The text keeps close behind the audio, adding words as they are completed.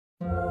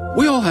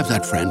We all have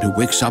that friend who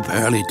wakes up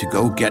early to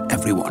go get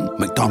everyone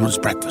McDonald's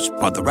breakfast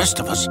while the rest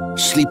of us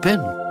sleep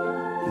in.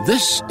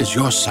 This is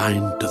your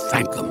sign to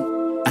thank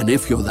them. And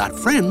if you're that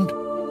friend,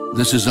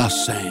 this is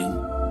us saying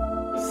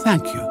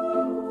thank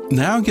you.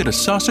 Now get a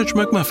sausage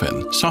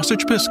McMuffin,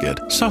 sausage biscuit,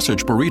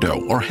 sausage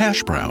burrito, or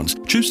hash browns.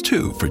 Choose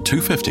 2 for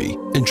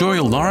 $2.50. Enjoy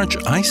a large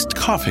iced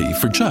coffee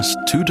for just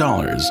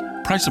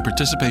 $2. Price and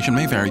participation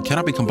may vary.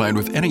 Cannot be combined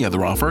with any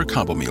other offer or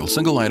combo meal.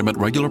 Single item at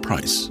regular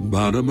price.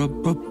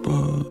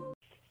 Ba-da-ba-ba-ba.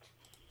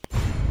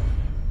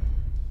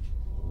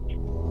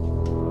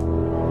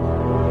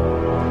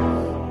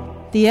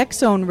 The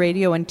X-Zone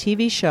radio and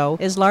TV show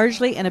is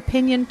largely an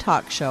opinion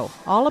talk show.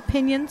 All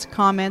opinions,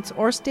 comments,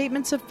 or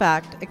statements of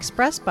fact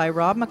expressed by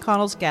Rob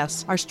McConnell's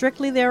guests are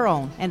strictly their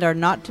own and are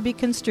not to be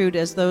construed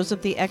as those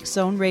of the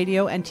X-Zone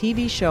radio and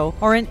TV show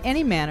or in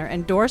any manner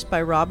endorsed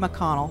by Rob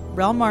McConnell,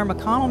 Relmar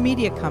McConnell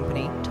Media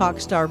Company,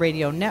 Talkstar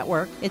Radio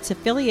Network, its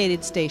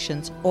affiliated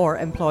stations, or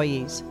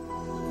employees.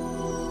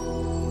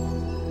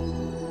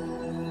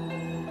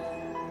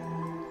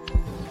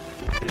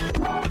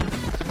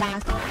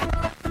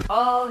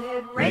 All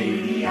Hit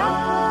Radio.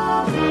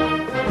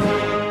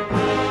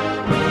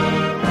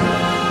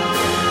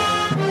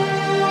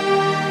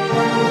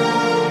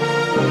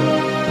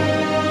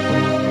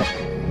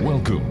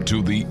 Welcome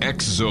to the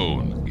X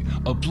Zone,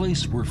 a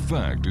place where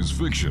fact is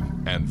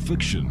fiction and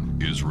fiction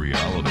is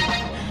reality.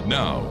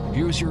 Now,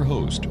 here's your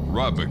host,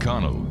 Rob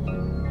McConnell.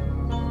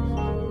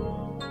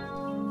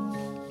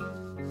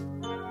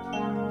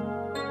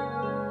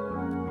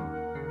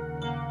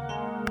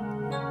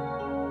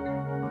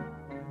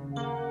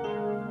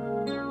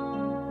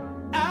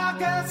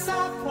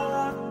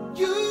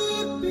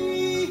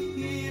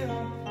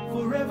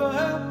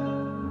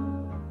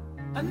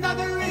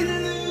 Another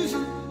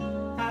illusion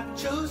I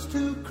chose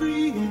to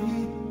create.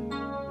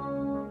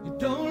 You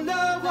don't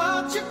know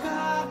what you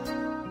got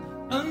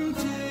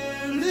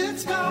until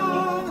it's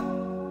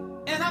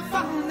gone. And I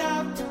found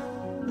out a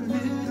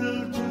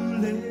little too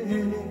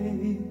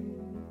late.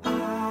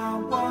 I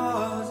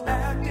was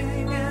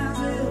acting as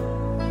if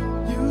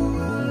you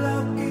were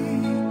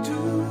lucky to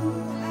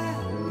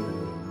have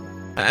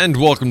me. And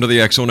welcome to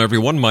the X-Zone,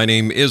 everyone. My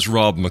name is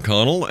Rob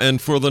McConnell,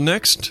 and for the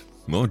next...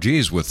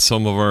 with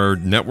some of our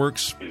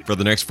networks for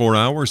the next 4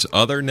 hours,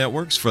 other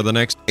networks for the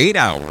next 8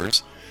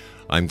 hours,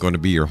 I'm going to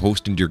be your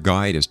host and your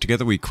guide as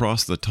together we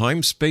cross the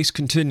time-space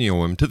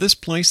continuum to this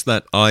place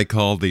that I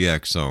call the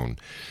X-Zone.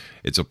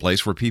 It's a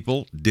place where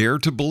people dare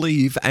to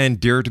believe and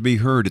dare to be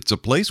heard. It's a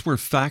place where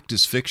fact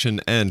is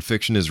fiction and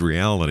fiction is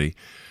reality.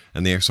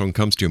 And the X-Zone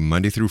comes to you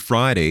Monday through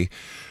Friday,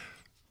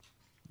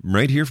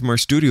 right here from our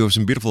studios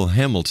in beautiful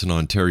Hamilton,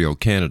 Ontario,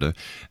 Canada,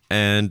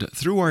 and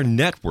through our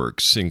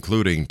networks,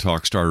 including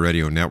Talkstar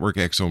Radio Network,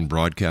 X-Zone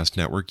Broadcast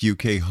Network,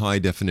 UK High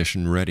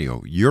Definition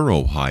Radio,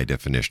 Euro High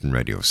Definition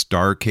Radio,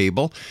 Star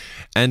Cable,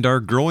 and our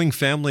growing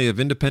family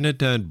of independent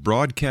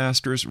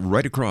broadcasters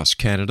right across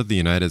Canada, the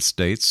United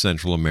States,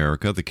 Central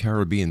America, the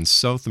Caribbean,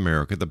 South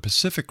America, the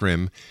Pacific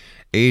Rim,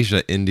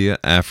 Asia, India,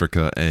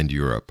 Africa, and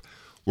Europe.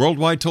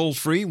 Worldwide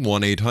toll-free,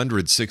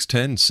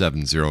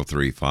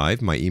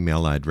 1-800-610-7035. My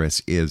email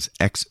address is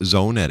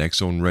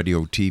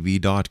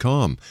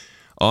xzone@xzoneradiotv.com.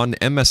 On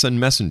MSN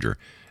Messenger,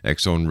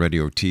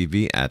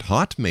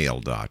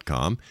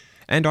 xzoneradiotv@hotmail.com.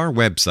 And our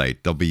website,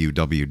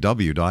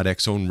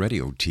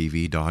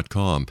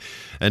 www.xzoneradiotv.com.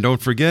 And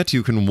don't forget,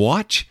 you can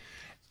watch,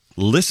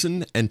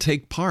 listen, and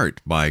take part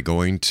by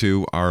going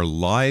to our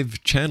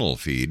live channel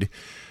feed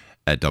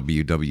at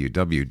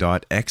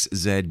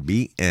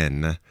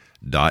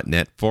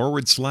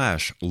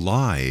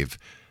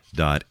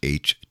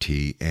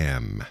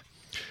www.xzbn.net/live.htm.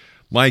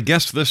 My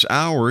guest this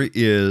hour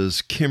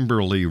is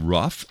Kimberley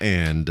RUFF,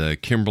 and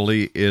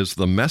Kimberley is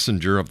the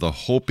messenger of the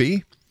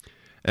Hopi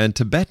and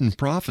Tibetan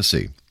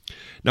prophecy.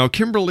 Now,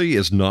 Kimberley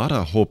is not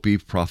a Hopi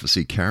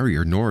prophecy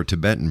carrier nor a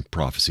Tibetan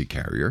prophecy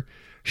carrier.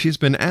 She's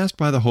been asked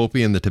by the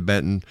Hopi and the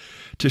Tibetan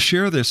to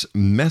share this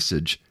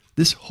message,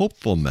 this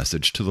hopeful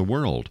message to the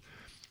world.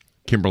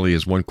 Kimberley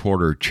is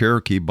 1/4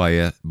 Cherokee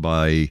by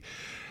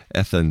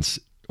ethnicity.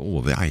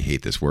 Oh, I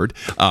hate this word.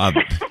 All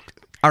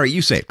right,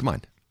 you say it. Come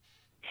on.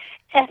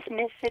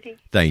 Ethnicity.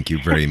 Thank you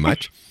very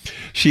much.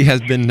 She has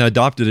been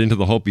adopted into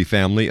the Hopi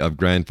family of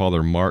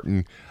grandfather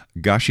Martin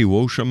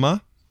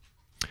Gashiwoshima,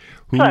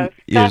 who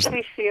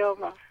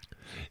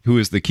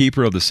is the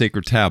keeper of the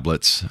sacred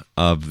tablets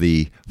of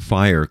the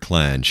Fire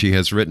Clan. She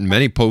has written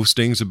many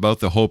postings about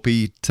the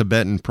Hopi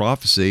Tibetan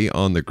prophecy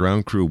on the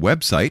Ground Crew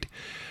website,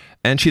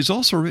 and she's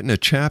also written a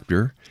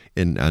chapter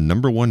in a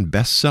 #1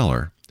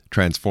 bestseller,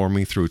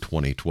 Transforming Through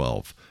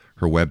 2012.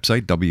 Her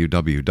website,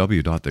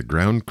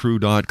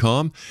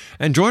 www.thegroundcrew.com.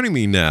 And joining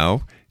me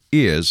now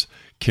is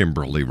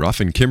Kimberley RUFF.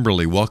 And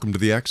Kimberley, welcome to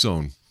the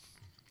X-Zone.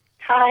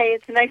 Hi,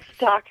 it's nice to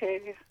talk to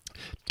you.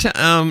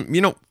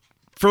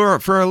 For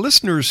our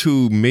listeners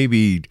who may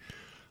be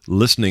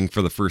listening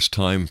for the first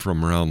time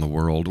from around the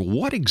world,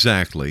 what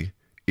exactly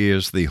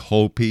is the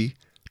Hopi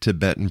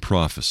Tibetan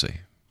prophecy?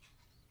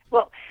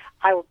 Well,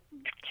 I will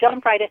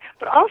jump right in.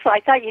 But also,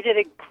 I thought you did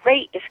a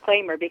great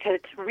disclaimer because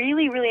it's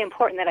really, really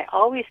important that I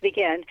always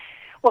begin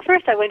Well,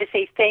 first I wanted to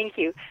say thank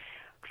you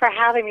for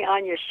having me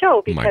on your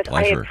show, because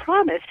I had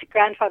promised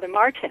Grandfather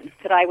Martin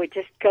that I would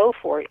just go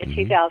for it in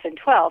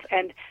 2012.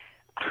 And,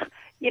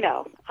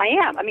 I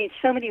am. I mean,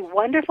 so many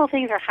wonderful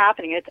things are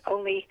happening. It's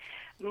only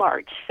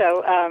March.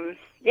 So,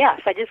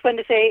 yes, I just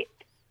wanted to say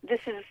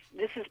this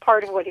is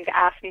part of what he's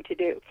asked me to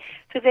do.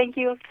 So thank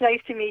you. It's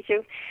nice to meet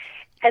you.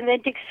 And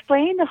then to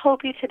explain the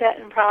Hopi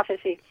Tibetan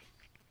prophecy,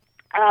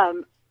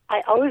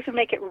 I always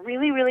make it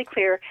really, really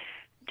clear,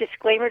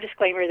 disclaimer,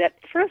 that,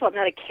 first of all, I'm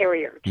not a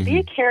carrier. To be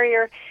a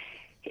carrier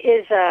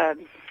is,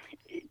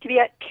 to be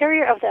a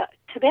carrier of the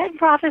Tibetan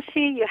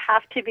prophecy, you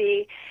have to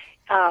be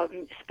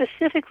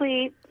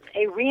specifically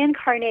a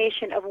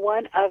reincarnation of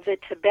one of the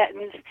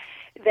Tibetans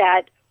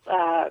that,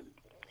 how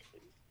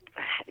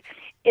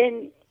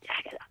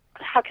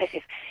can I say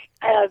this?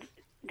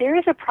 There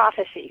is a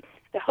prophecy.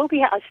 The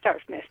Hopi, I'll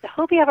start from this. The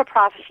Hopi have a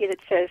prophecy that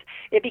says,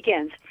 it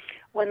begins,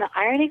 when the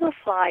iron eagle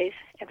flies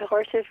and the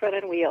horses run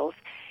on wheels,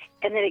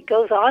 and then it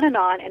goes on,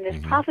 and this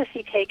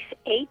prophecy takes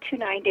 8 to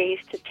 9 days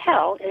to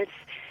tell, and it's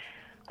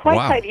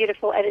quite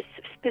beautiful, and it's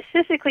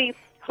specifically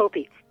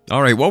Hopi.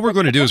 All right, what we're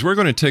going to do is we're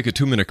going to take a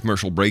 2-minute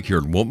commercial break here,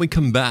 and when we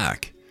come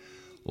back,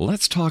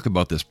 let's talk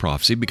about this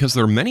prophecy, because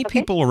there are many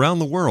people around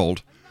the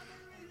world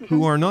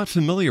who are not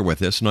familiar with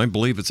this, and I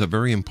believe it's a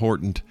very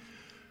important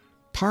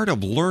part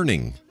of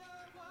learning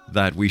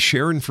that we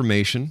share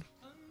information,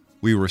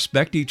 we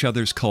respect each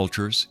other's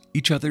cultures,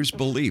 each other's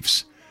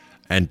beliefs,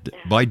 and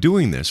by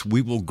doing this,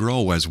 we will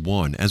grow as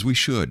one, as we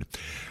should.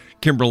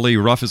 KYMBERLEE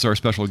RUFF is our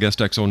special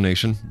guest, X-Zone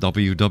Nation.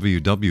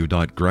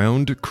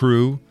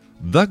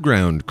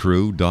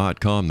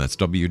 www.thegroundcrew.com. That's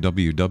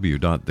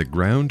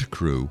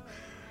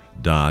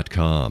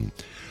www.thegroundcrew.com.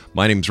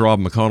 My name's Rob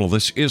McConnell.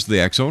 This is the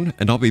X-Zone,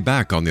 and I'll be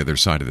back on the other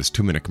side of this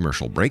 2-minute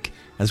commercial break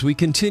as we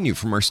continue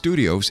from our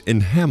studios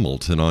in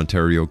Hamilton,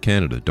 Ontario,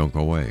 Canada. Don't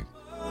go away.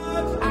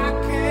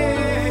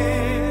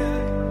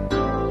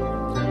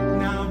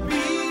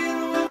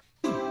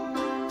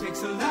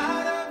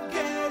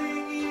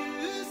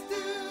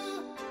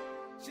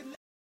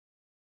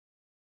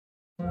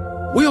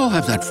 We all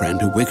have that friend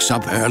who wakes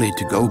up early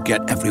to go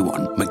get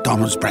everyone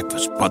McDonald's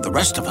breakfast, while the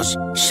rest of us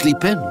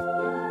sleep in.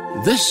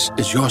 This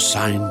is your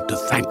sign to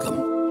thank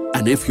them.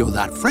 And if you're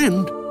that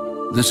friend,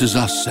 this is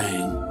us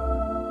saying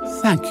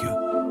thank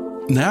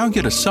you. Now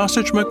get a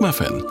sausage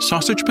McMuffin,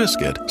 sausage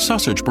biscuit,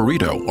 sausage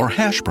burrito, or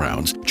hash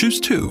browns. Choose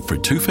 2 for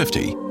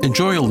 $2.50.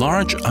 Enjoy a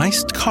large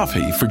iced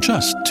coffee for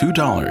just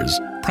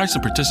 $2. Price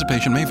and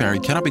participation may vary.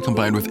 Cannot be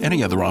combined with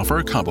any other offer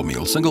or combo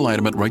meal. Single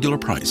item at regular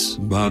price.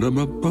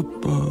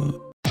 Ba-da-ba-ba-ba.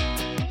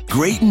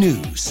 Great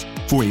news!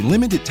 For a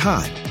limited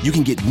time, you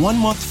can get 1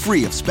 month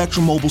free of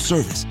Spectrum Mobile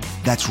service.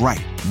 That's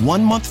right,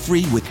 1 month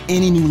free with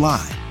any new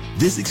line.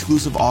 This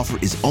exclusive offer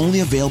is only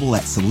available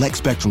at select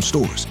Spectrum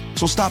stores,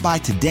 so stop by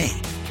today.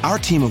 Our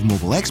team of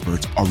mobile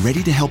experts are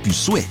ready to help you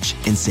switch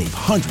and save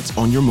hundreds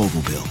on your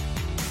mobile bill.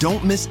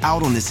 Don't miss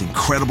out on this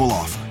incredible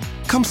offer.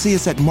 Come see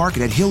us at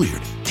Market at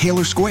Hilliard,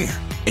 Taylor Square,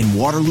 and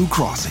Waterloo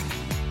Crossing.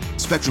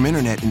 Spectrum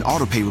Internet and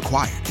autopay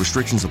required.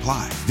 Restrictions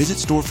apply. Visit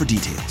store for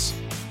details.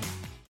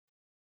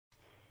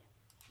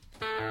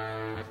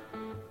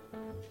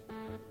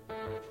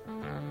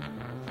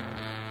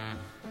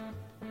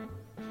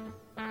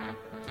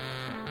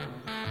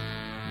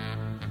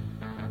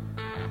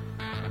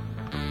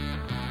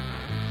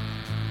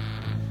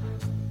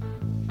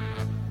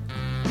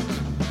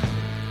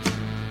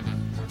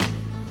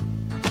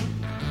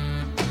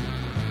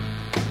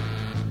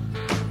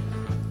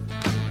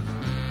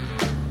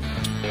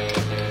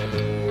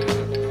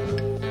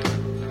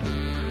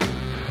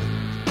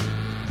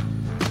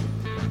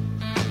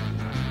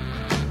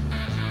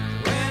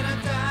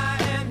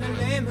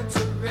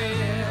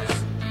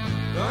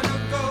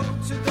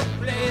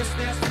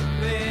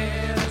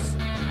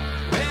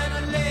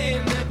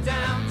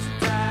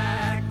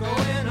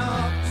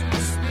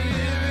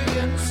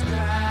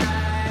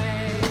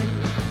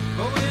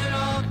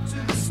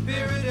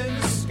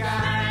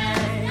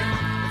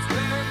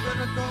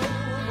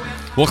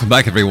 Welcome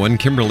back, everyone.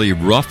 KYMBERLEE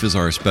RUFF is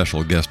our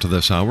special guest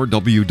this hour,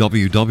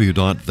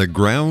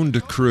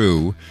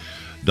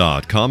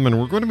 www.thegroundcrew.com, and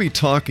we're going to be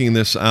talking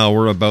this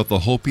hour about the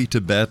Hopi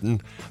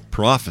Tibetan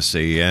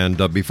prophecy. And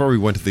before we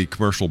went to the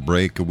commercial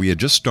break, we had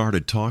just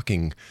started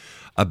talking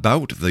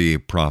about the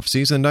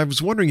prophecies, and I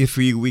was wondering if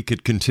we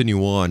could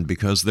continue on,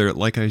 because they're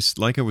like I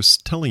was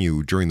telling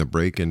you during the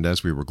break and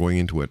as we were going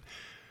into it,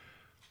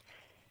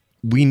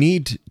 we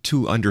need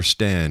to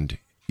understand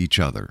each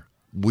other.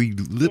 We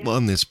live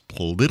on this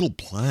little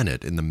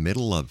planet in the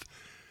middle of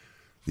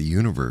the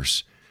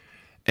universe.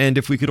 And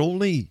if we could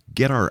only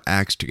get our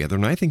acts together,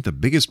 and I think the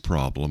biggest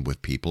problem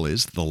with people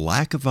is the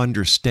lack of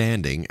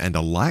understanding, and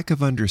a lack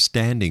of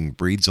understanding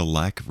breeds a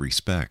lack of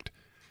respect.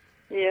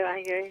 Yeah, I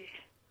agree.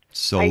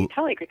 So, I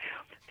totally agree.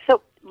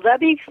 So let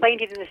me explain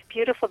to you this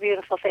beautiful,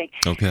 beautiful thing.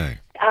 Okay.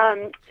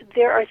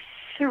 There are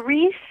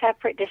 3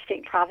 separate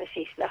distinct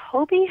prophecies. The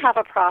Hopi have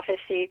a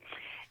prophecy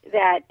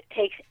that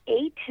takes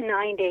 8 to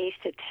 9 days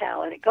to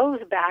tell, and it goes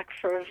back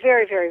for a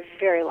very, very,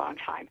 very long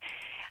time.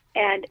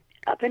 And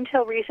up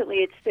until recently,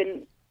 it's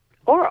been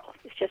oral.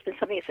 It's just been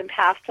something that's been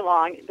passed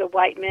along. The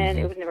white men,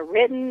 it was never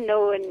written.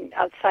 No one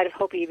outside of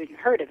Hopi even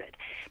heard of it.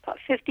 About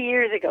 50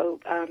 years ago,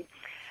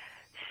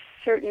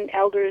 certain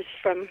elders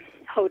from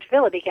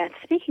Hojvilla began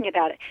speaking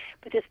about it.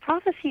 But this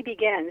prophecy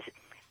begins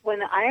when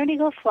the iron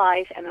eagle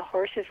flies and the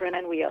horses run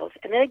on wheels.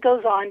 And then it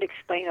goes on to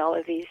explain all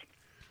of these,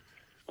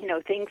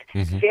 things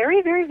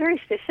very, very,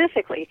 very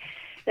specifically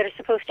that are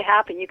supposed to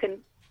happen. You can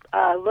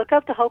look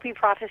up the Hopi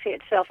prophecy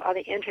itself on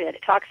the internet.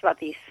 It talks about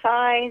these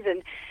signs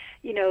and,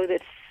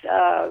 this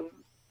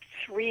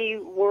 3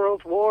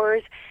 world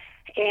wars.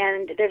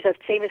 And there's a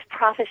famous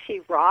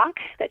prophecy rock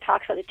that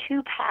talks about the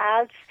 2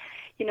 paths,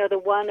 the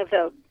one of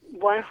the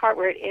one heart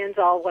where it ends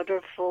all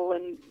wonderful,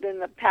 and then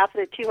the path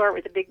of the 2 heart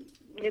with the big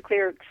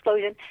nuclear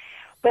explosion.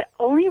 But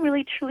only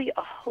really, truly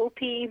a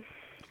Hopi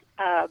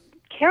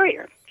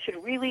carrier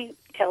should really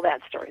tell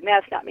that story, and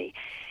that's not me.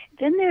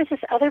 Then there's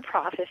this other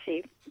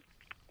prophecy,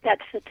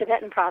 that's the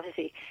Tibetan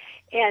prophecy,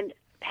 and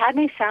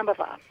Padme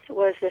Sambhava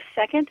was the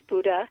second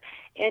Buddha,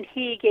 and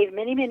he gave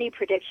many, many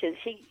predictions.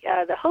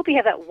 The Hopi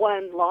have that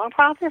one long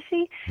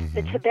prophecy.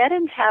 The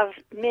Tibetans have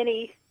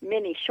many,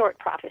 many short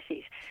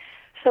prophecies.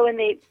 So in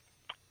the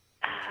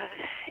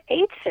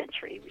 8th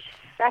century, which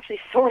is actually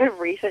sort of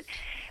recent,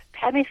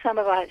 Padme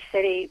Sambhava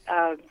said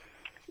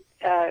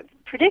a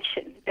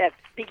prediction that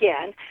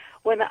began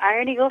when the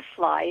iron eagle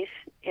flies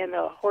and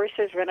the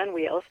horses run on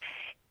wheels.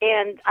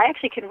 And I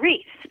actually can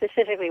read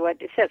specifically what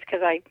it says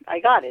because I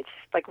got it.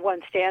 It's like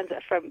one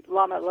stanza from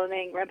Lama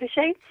Lonang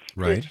Rinpoche.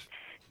 Right.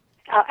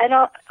 And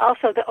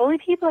also, the only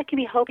people that can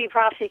be Hopi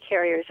prophecy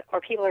carriers,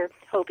 or people are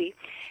Hopi,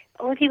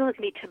 the only people that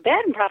can be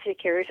Tibetan prophecy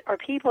carriers are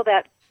people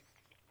that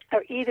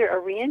are either a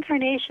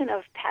reincarnation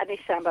of Padme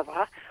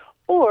Sambhava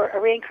or a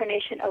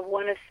reincarnation of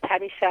one of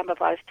Padme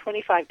Sambhava's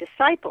 25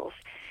 disciples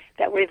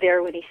that were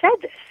there when he said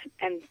this.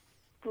 And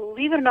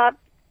believe it or not,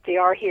 they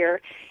are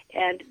here,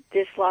 and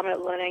this Lama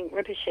Lonang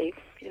Rinpoche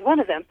is one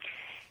of them.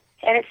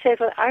 And it says,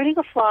 when the iron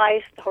eagle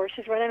flies, the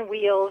horses run on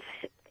wheels,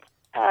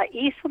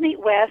 east will meet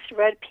west,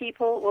 red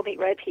people will meet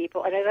red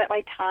people, and at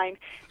my time,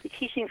 the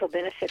teachings will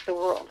benefit the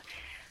world.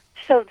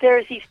 So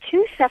there's these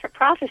 2 separate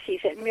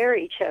prophecies that mirror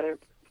each other.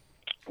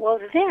 Well,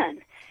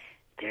 then,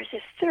 there's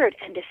this third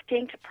and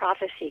distinct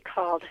prophecy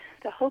called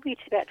the Hopi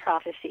Tibet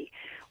prophecy,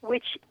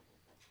 which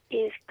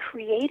is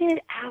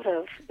created out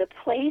of the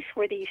place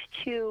where these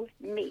 2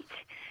 meet.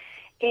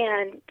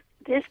 And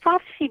this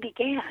prophecy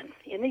began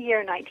in the year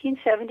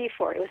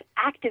 1974. It was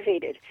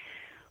activated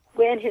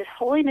when His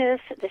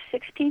Holiness, the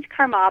 16th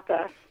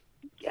Karmapa,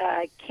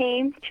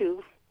 came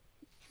to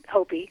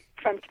Hopi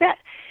from Tibet.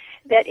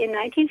 That in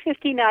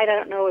 1959, I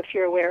don't know if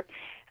you're aware,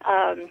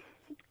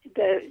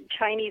 the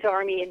Chinese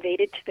army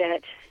invaded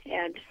Tibet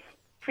and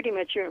pretty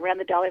much ran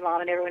the Dalai Lama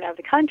and everyone out of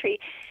the country.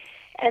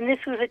 And this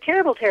was a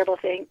terrible, terrible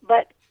thing,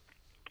 but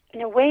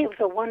in a way it was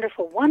a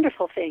wonderful,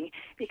 wonderful thing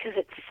because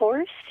it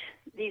forced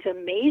these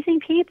amazing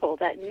people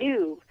that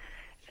knew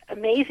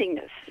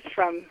amazingness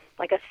from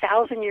like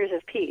 1,000 years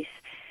of peace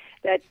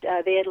that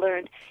they had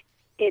learned.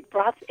 It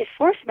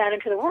forced them out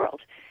into the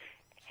world.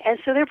 And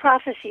so their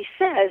prophecy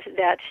says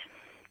that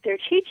their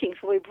teachings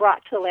will be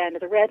brought to the land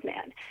of the red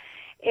man.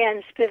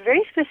 And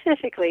very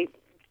specifically,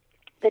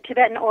 the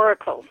Tibetan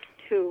oracle,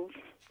 who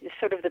is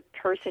sort of the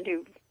person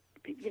who,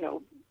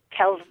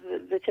 tells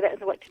the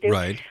Tibetans what to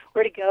do,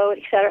 where to go,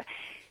 etc.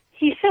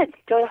 He said,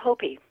 go to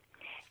Hopi.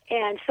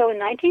 And so in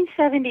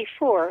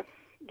 1974,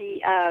 the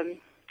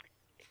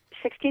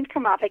 16th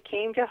Karmapa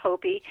came to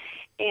Hopi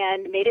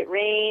and made it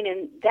rain,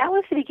 and that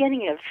was the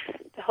beginning of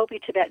the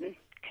Hopi-Tibetan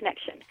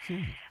connection.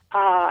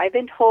 I've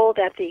been told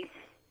that the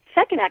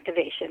second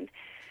activation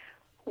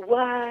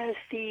was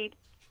the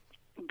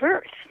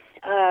birth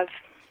of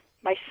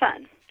my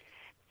son.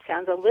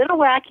 Sounds a little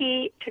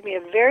wacky. It took me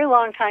a very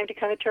long time to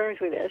come to terms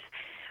with this.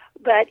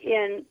 But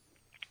in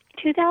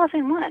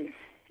 2001,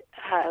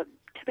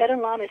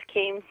 Tibetan Lamas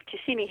came to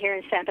see me here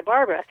in Santa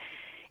Barbara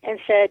and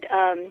said,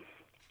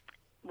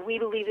 we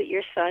believe that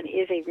your son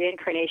is a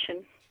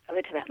reincarnation of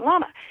a Tibetan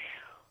Lama.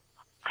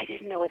 I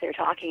didn't know what they were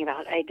talking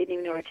about. I didn't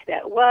even know where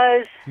Tibet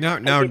was.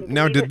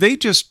 Now, did they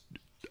just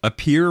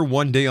appear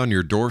one day on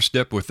your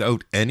doorstep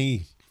without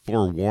any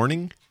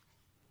forewarning?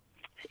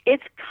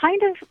 It's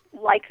kind of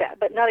like that,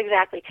 but not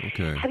exactly.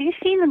 Okay. Have you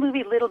seen the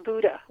movie Little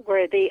Buddha,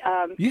 where they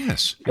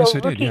yes, go I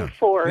did, looking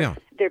for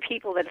their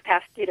people that have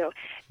passed,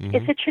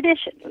 It's a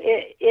tradition.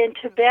 In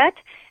Tibet,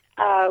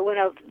 when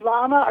a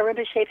Lama or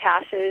Rinpoche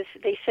passes,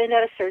 they send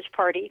out a search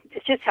party.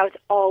 It's just how it's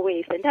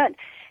always been done.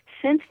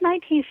 Since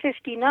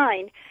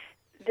 1959,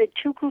 the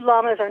Tuku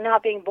Lamas are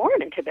not being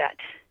born in Tibet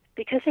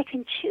because they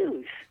can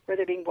choose where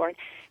they're being born.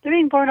 They're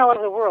being born all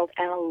over the world,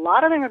 and a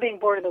lot of them are being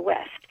born in the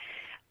West.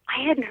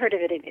 I hadn't heard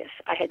of it in this.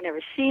 I had never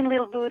seen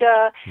Little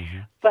Buddha,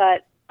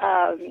 but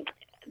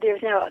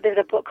there's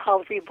a book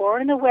called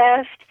Reborn in the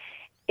West,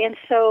 and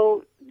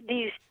so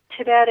these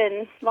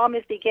Tibetan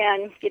Lamas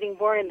began getting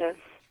born in the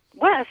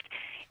West,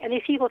 and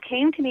these people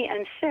came to me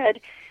and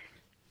said,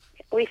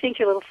 we think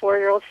your little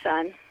 4-year-old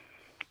son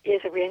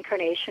is a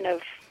reincarnation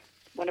of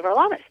one of our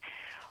Lamas.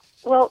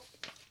 Well,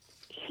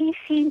 he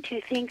seemed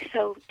to think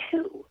so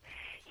too.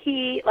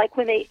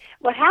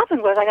 what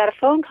happened was I got a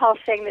phone call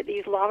saying that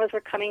these lamas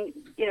were coming,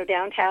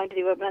 downtown to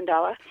do a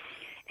mandala,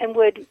 and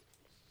would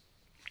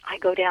I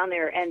go down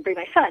there and bring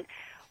my son?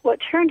 Well,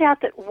 it turned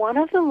out that one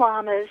of the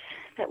lamas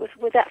that was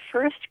with that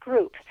first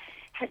group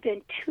had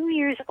been 2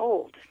 years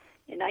old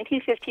in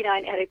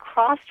 1959 and had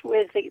crossed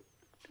with the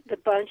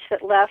bunch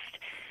that left,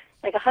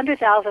 like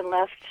 100,000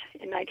 left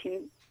in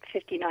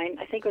 1959,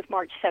 I think it was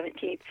March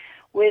 17th,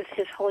 with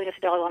His Holiness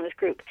Dalai Lama's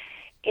group.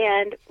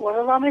 And one of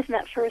the lamas in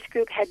that first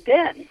group had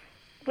been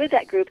with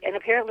that group, and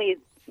apparently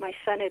my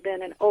son had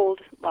been an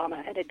old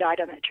lama and had died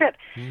on that trip.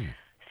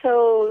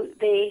 So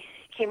they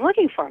came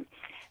looking for him.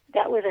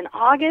 That was in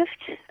August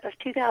of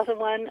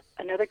 2001.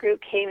 Another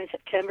group came in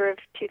September of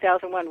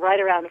 2001, right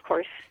around, of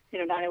course,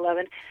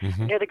 9/11.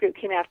 Another group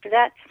came after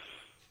that.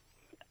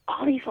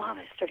 All these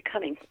lamas started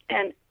coming,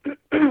 and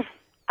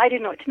I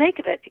didn't know what to make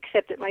of it,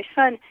 except that my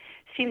son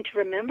seemed to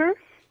remember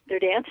their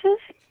dances.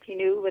 He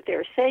knew what they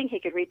were saying. He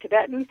could read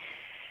Tibetan.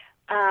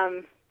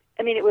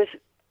 It was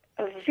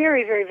a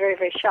very, very, very,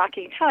 very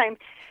shocking time.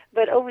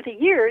 But over the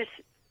years,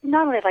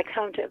 not only have I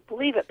come to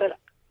believe it, but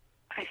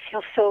I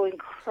feel so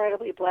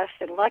incredibly blessed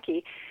and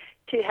lucky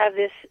to have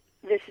this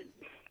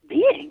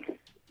being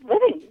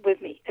living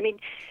with me.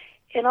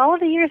 In all of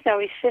the years now,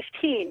 he's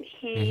 15.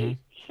 He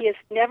has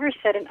never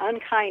said an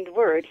unkind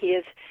word.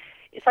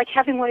 It's like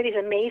having one of these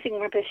amazing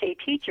Rinpoche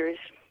teachers,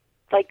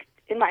 like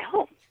in my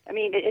home.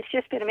 It's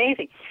just been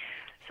amazing.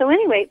 So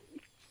anyway,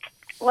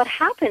 what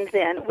happened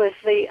then was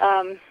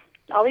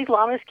all these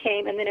lamas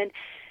came, and then in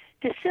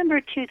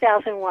December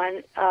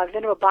 2001,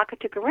 Venerable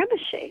Bhakti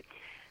Rinpoche,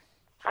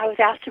 I was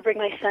asked to bring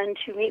my son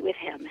to meet with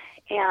him.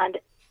 And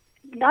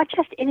not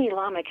just any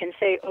lama can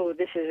say, oh,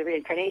 this is a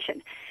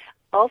reincarnation.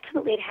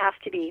 Ultimately, it has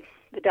to be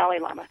the Dalai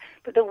Lama.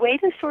 But the way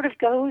this sort of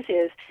goes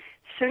is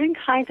certain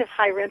kinds of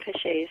high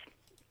Rinpoches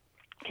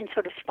can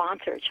sort of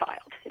sponsor a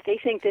child. If they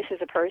think this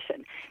is a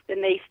person,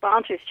 then they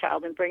sponsor his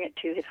child and bring it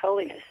to His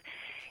Holiness.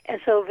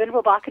 And so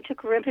Venerable Bhakti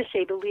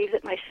Rinpoche believed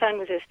that my son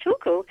was his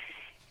tuku,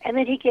 and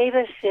then he gave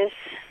us this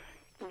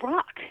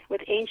rock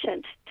with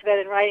ancient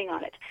Tibetan writing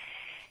on it.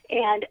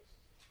 And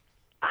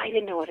I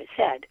didn't know what it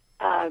said.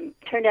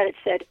 Turned out it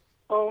said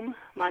Om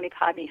Mani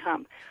Padme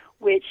Hum,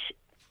 which,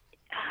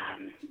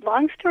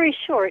 long story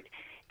short,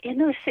 in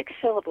those 6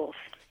 syllables,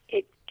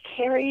 it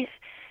carries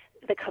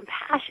the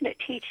compassionate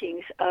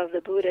teachings of the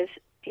Buddha's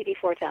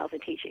 84,000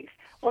 teachings.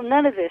 Well,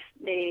 none of this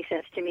made any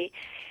sense to me.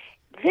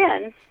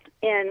 Then,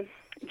 in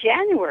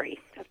January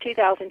of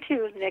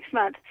 2002, the next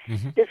month,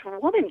 this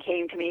woman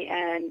came to me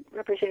and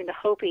representing the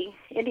Hopi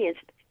Indians,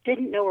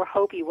 didn't know where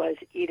Hopi was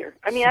either.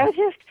 I was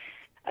just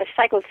a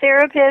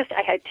psychotherapist.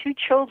 I had 2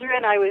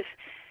 children. I was,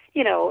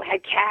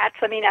 had cats.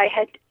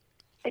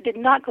 I did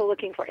not go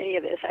looking for any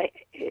of this.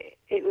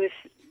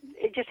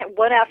 It just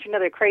one after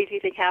another crazy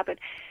thing happened.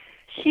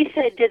 She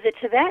said, did the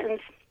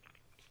Tibetans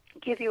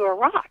give you a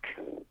rock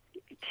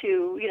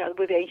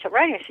with ancient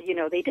writing? I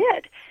said, they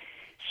did.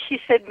 She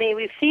said, may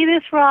we see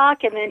this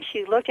rock? And then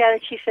she looked at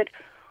it. She said,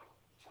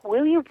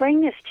 will you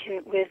bring this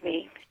with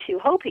me to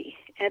Hopi?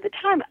 And at the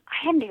time,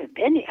 I hadn't even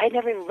been there. I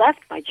never left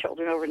my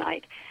children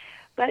overnight.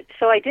 But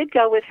so I did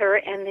go with her,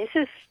 and this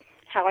is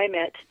how I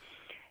met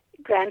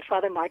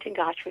Grandfather Martin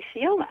Gotchwe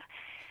Sioma.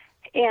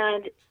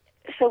 And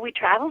so we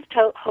traveled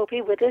to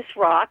Hopi with this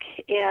rock,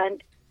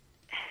 and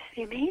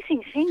the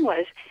amazing thing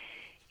was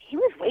he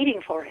was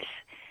waiting for us.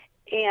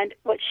 And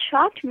what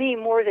shocked me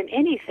more than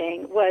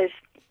anything was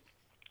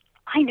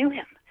I knew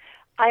him.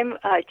 I'm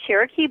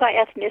Cherokee by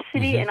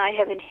ethnicity, and I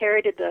have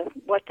inherited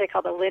what they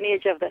call the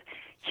lineage of the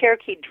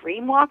Cherokee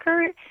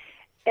Dreamwalker.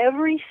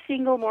 Every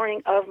single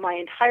morning of my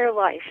entire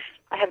life,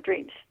 I have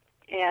dreams.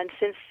 And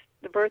since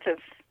the birth of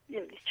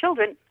these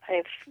children,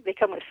 they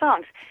come with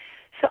songs.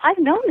 So I've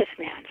known this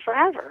man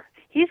forever.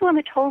 He's the one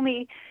that told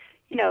me,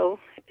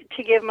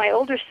 to give my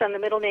older son the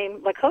middle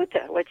name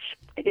Lakota, which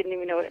I didn't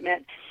even know what it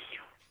meant.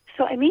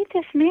 So I meet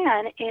this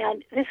man,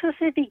 and this was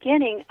the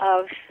beginning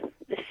of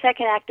the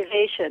second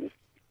activation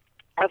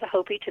of the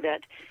Hopi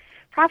Tibet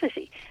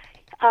prophecy.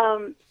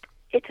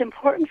 It's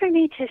important for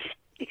me to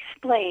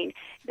explain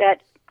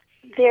that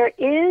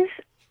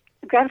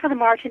Grandfather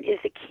Martin is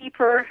the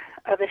keeper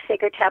of the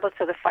sacred tablets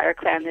of the Fire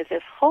Clan. There's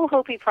this whole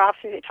Hopi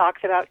prophecy that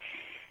talks about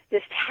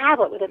this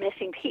tablet with a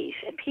missing piece.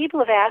 And people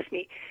have asked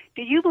me,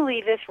 do you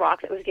believe this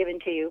rock that was given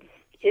to you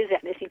is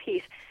that missing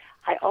piece?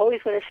 I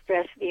always want to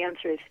stress the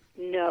answer is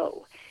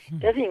no. It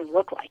doesn't even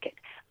look like it.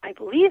 I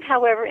believe,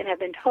 however, and have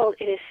been told,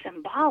 it is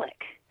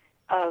symbolic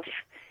of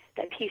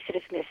that piece that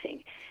is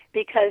missing,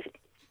 because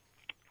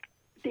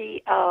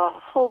the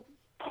whole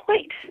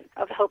point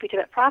of the Hopi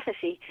Tibet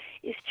prophecy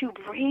is to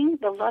bring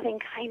the loving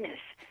kindness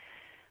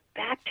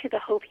back to the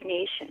Hopi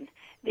nation,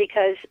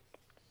 because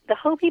the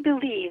Hopi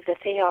believe that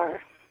they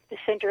are the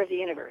center of the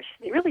universe.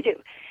 They really do.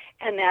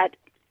 And that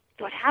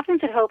what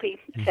happens at Hopi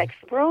affects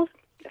the world,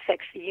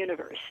 affects the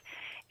universe.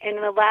 And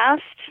in the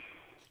last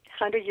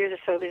 100 years or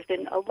so, there's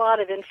been a lot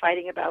of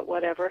infighting about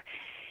whatever.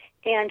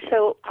 And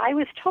so I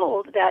was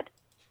told that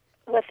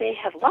what they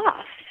have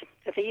lost,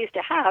 that they used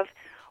to have,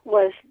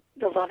 was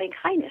the loving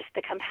kindness,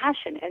 the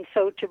compassion. And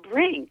so to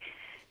bring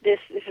this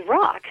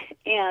rock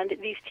and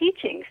these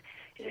teachings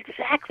is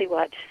exactly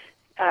what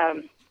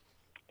is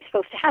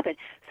supposed to happen.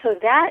 So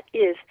that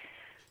is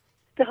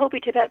the Hopi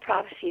Tibet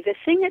prophecy. The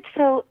thing that's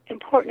so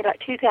important about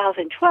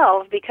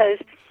 2012, because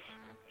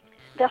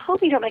the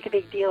Hopi don't make a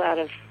big deal out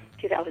of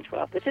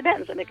 2012. The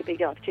Tibetans don't make a big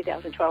deal out of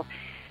 2012.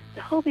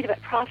 The Hopi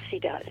Tibet prophecy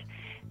does.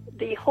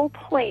 The whole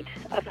point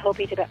of the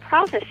Hopi Tibet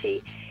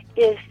prophecy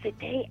is the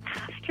day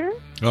after.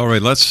 All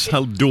right, let's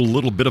do a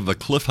little bit of a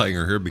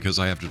cliffhanger here because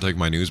I have to take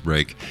my news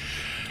break.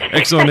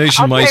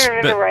 Exonation, I'll try to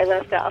remember where I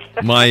left off.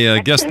 My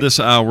guest this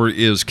hour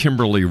is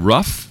KYMBERLEE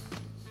RUFF.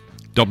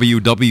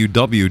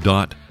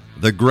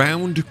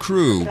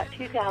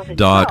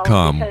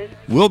 www.thegroundcrew.com.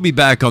 We'll be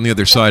back on the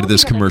other side of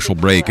this commercial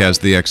break as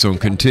the X Zone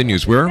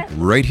continues. We're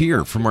right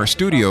here from our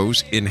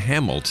studios in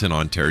Hamilton,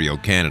 Ontario,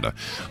 Canada.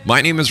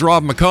 My name is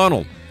Rob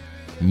McConnell.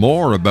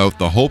 More about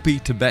the Hopi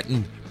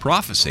Tibetan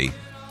prophecy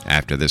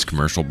after this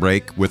commercial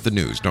break with the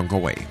news. Don't go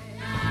away.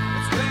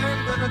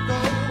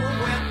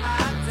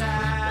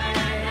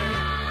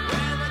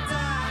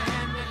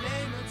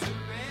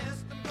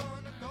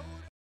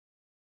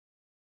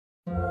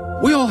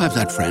 We all have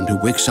that friend who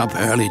wakes up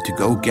early to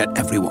go get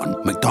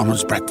everyone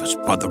McDonald's breakfast,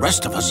 while the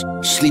rest of us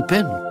sleep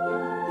in.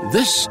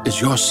 This is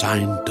your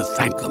sign to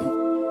thank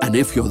them. And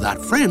if you're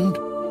that friend,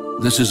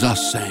 this is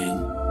us saying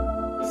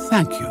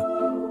thank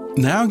you.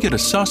 Now get a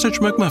sausage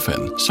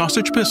McMuffin,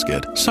 sausage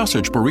biscuit,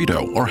 sausage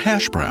burrito, or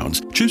hash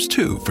browns. Choose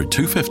 2 for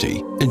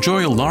 $2.50.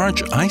 Enjoy a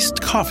large iced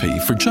coffee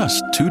for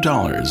just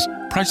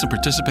 $2. Price and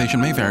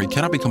participation may vary.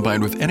 Cannot be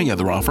combined with any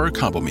other offer or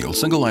combo meal.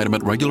 Single item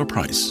at regular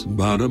price.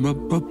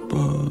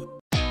 Ba-da-ba-ba-ba.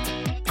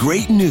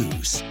 Great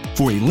news!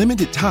 For a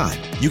limited time,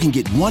 you can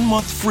get 1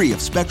 month free of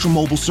Spectrum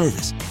Mobile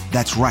service.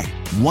 That's right,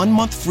 1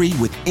 month free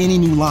with any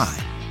new line.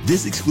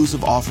 This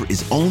exclusive offer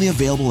is only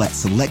available at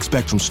select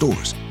Spectrum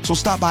stores, so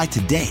stop by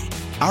today.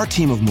 Our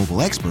team of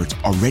mobile experts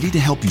are ready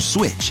to help you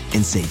switch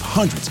and save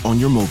hundreds on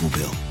your mobile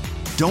bill.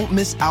 Don't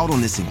miss out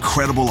on this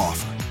incredible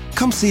offer.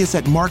 Come see us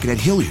at Market at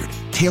Hilliard,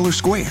 Taylor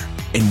Square,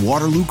 and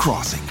Waterloo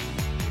Crossing.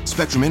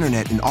 Spectrum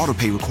Internet and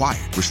autopay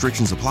required.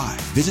 Restrictions apply.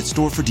 Visit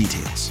store for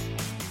details.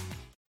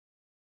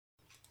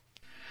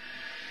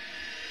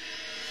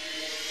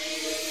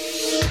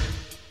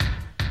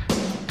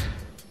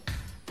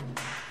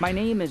 My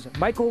name is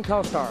Michael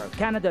Telstar,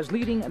 Canada's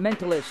leading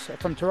mentalist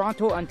from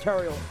Toronto,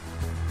 Ontario.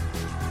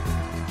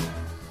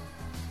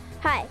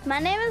 Hi, my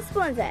name is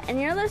Belinda,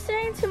 and you're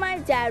listening to my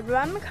dad,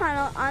 Ron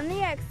McConnell, on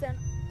the X Zone.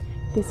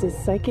 This is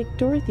Psychic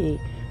Dorothy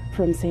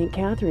from St.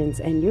 Catharines,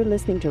 and you're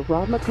listening to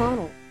Rob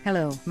McConnell.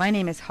 Hello, my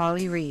name is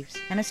Holly Reeves,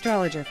 an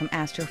astrologer from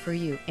Astro For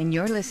You, and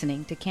you're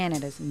listening to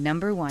Canada's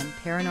 #1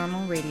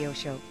 paranormal radio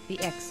show, The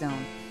X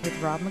Zone, with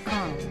Rob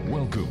McConnell.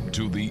 Welcome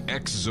to The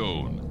X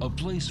Zone, a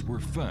place where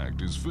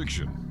fact is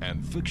fiction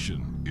and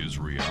fiction is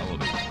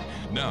reality.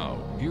 Now,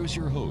 here's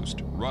your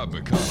host, Rob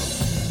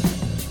McConnell.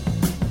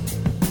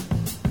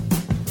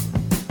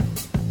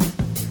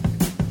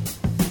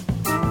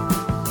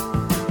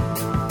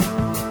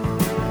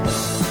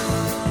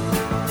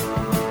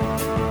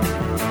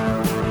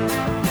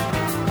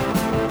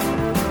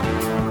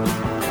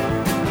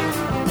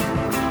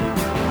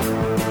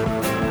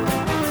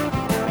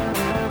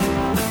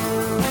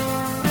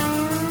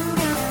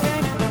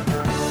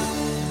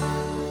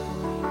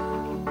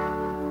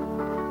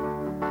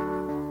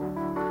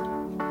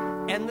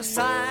 And the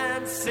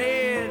sign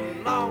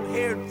said,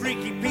 long-haired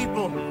freaky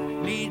people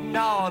need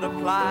not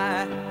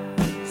apply.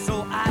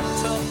 So I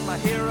tucked my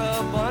hair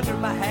up under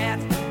my hat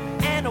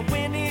and I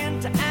went in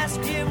to ask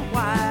him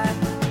why.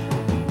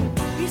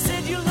 He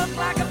said, you look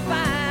like a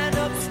fine,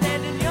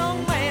 upstanding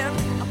young man.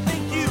 I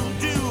think you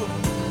do.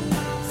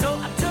 So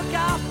I took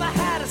off my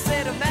hat. I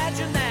said,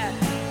 imagine that.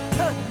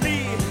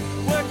 Me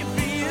working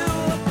for you.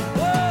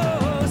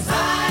 Whoa,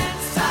 sign,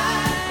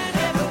 sign,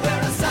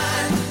 everywhere a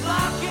sign.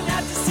 Blocking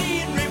out the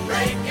scenery,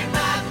 breaking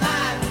my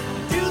mind.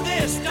 Do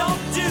this,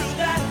 don't do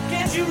that.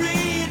 Can't you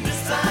read the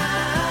sign?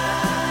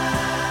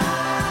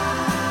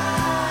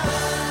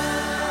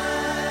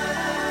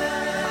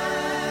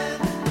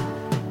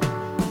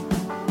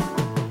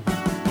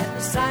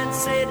 The sign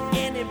said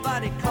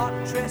anybody caught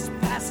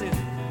trespassing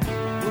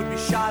would be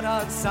shot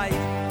on sight.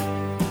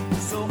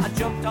 So I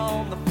jumped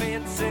on the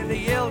fence and I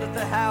yelled at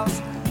the house,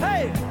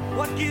 hey,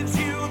 what gives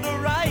you the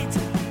right?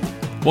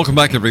 Welcome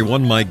back,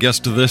 everyone. My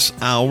guest this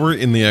hour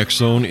in the X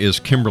Zone is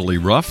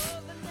KYMBERLEE RUFF.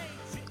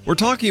 We're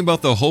talking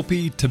about the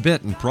Hopi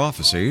Tibetan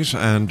prophecies,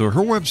 and her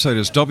website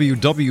is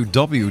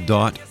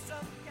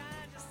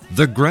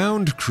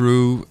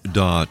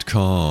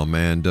www.thegroundcrew.com.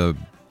 And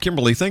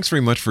KYMBERLEE, thanks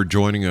very much for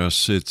joining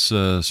us. It's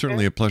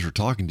certainly a pleasure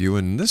talking to you,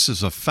 and this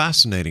is a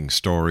fascinating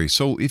story.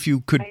 So if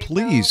you could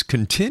please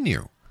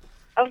continue.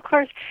 Of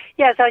course.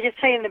 Yes, I was just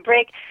telling you in the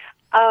break,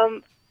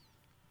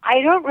 I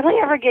don't really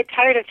ever get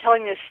tired of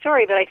telling this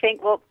story, but I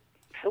think, well,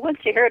 who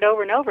wants to hear it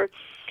over and over?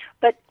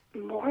 But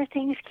more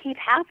things keep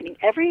happening.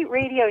 Every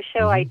radio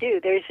show I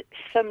do, there's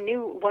some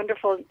new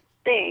wonderful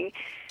thing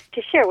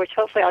to share, which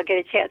hopefully I'll get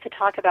a chance to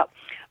talk about.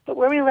 But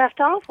where we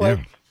left off was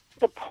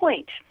the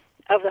point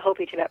of the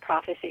Hopi Tibet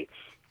prophecy.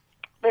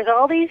 there's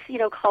all these,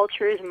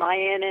 cultures,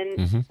 Mayan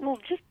and, well,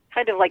 just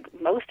kind of like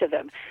most of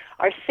them,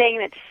 are saying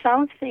that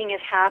something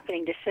is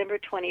happening December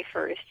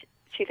 21st,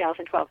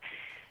 2012.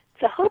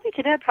 The Hopi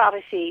Tibet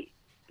prophecy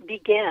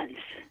begins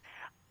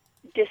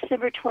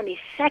December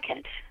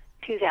 22nd,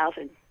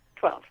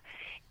 2012.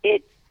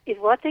 It is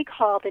what they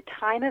call the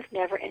time of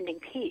never-ending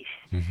peace.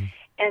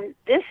 And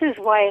this is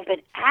why I've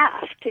been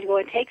asked to go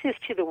and take this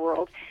to the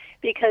world,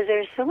 because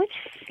there's so much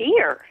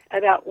fear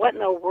about what in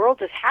the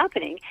world is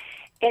happening.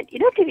 And,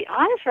 to be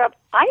honest, Rob,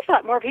 I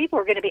thought more people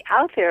were going to be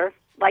out there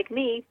like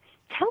me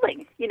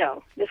telling,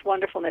 this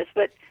wonderfulness,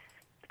 but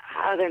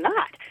they're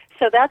not.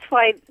 So that's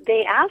why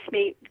they asked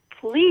me,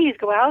 please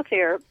go out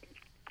there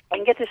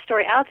and get this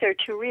story out there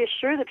to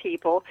reassure the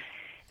people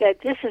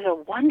that this is a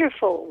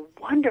wonderful,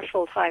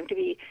 wonderful time to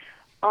be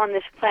on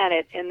this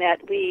planet, and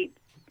that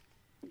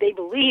they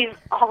believe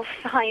all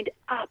signed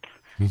up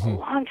a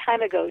long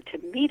time ago to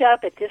meet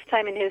up at this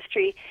time in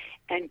history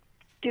and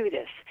do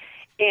this.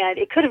 And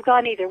it could have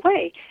gone either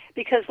way,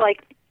 because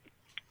like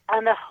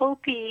on the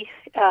Hopi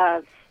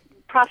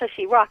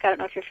Prophecy Rock, I don't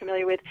know if you're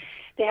familiar with,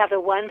 they have the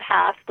one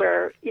path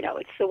where,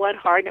 it's the one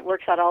heart and it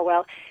works out all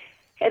well,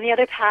 and the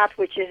other path,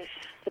 which is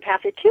the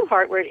path of two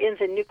heart, where it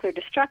ends in nuclear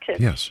destruction.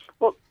 Yes.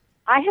 Well,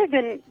 I have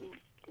been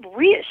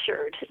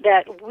reassured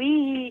that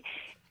we,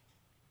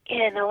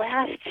 in the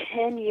last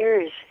 10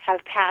 years,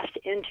 have passed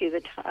into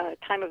the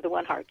time of the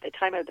one heart, the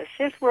time of the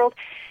fifth world,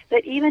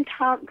 that even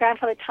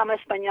Grandfather Thomas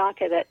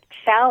Banyanka, that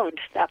found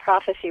that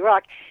Prophecy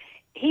Rock,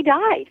 he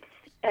died,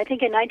 I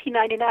think in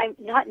 1999,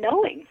 not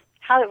knowing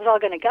how it was all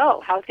going to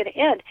go, how it's going to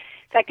end.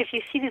 In fact, if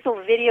you see these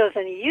little videos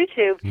on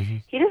YouTube,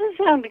 he doesn't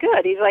sound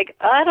good. He's like,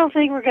 I don't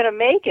think we're going to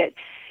make it.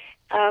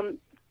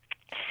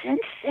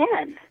 Since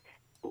then,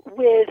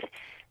 with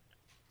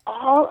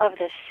all of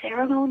the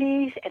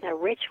ceremonies and the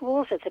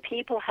rituals that the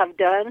people have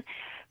done,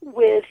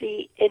 with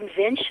the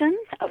invention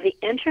of the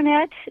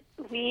Internet,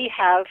 we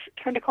have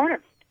turned a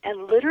corner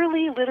and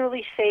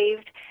literally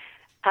saved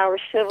our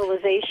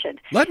civilization.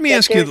 Let me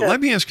ask you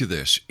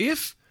this.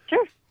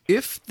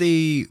 If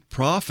the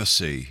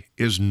prophecy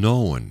is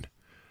known,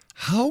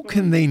 how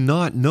can they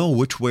not know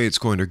which way it's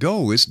going to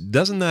go?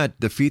 Doesn't that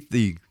defeat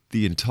the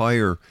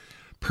entire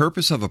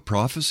purpose of a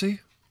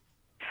prophecy?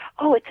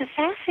 Oh, it's a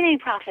fascinating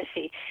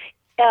prophecy.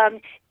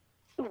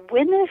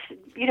 When this,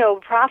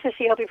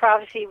 prophecy, Hopi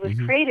prophecy, was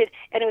created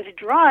and it was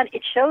drawn,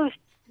 it shows,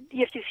 you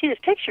have to see this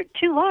picture,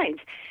 two lines.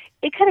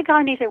 It could have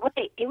gone either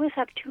way. It was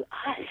up to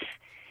us.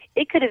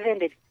 It could have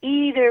ended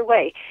either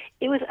way.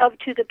 It was up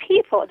to the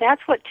people.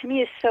 That's what, to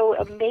me, is so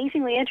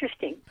amazingly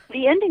interesting.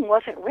 The ending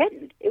wasn't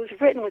written. It was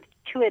written with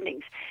two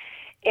endings.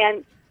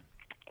 And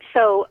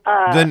so...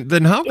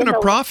 Then how can a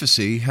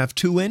prophecy have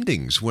two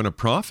endings, when a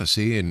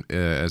prophecy, and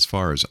as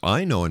far as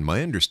I know in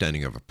my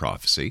understanding of a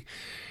prophecy,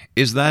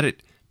 is that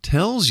it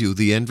tells you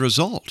the end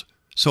result.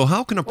 So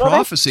how can a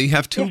prophecy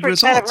have two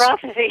results? Kind of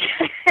prophecy.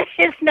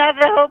 It's not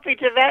the Hopi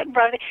Tibetan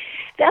prophecy.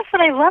 That's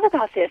what I love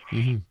about this.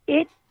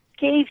 It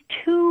gave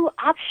two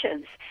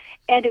options,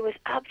 and it was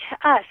up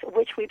to us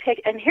which we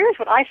picked. And here's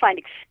what I find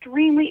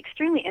extremely,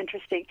 extremely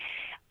interesting.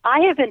 I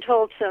have been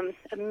told some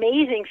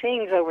amazing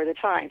things over the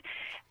time.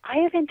 I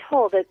have been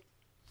told that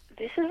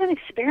this is an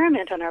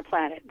experiment on our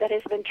planet that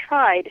has been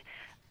tried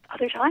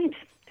other times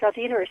throughout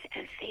the universe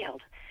and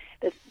failed.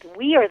 That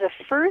we are the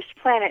first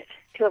planet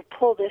to have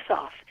pulled this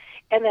off,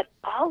 and that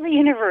all the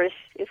universe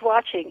is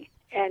watching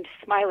and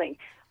smiling.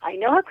 I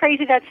know how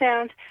crazy that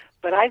sounds,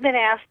 but I've been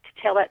asked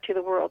to tell that to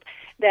the world,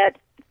 that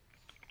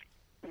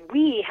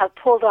we have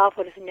pulled off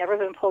what has never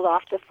been pulled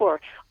off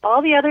before.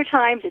 All the other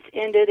times it's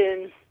ended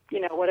in,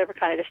 whatever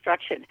kind of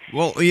destruction.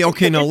 Well,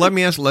 okay, now let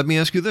me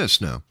ask you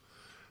this now.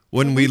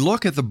 When we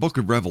look at the book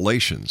of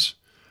Revelations,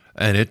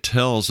 and it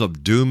tells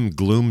of doom,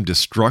 gloom,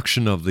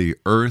 destruction of the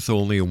earth,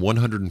 only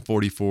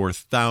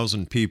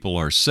 144,000 people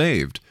are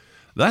saved,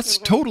 that's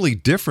totally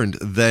different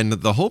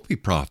than the Hopi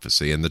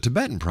prophecy and the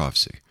Tibetan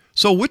prophecy.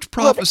 So which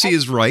prophecy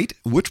is right?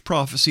 Which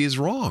prophecy is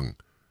wrong?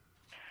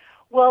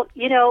 Well,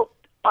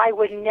 I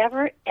would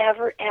never,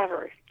 ever,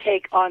 ever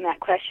take on that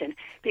question,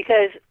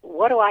 because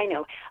what do I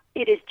know?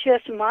 It is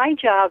just my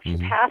job to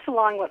pass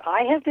along what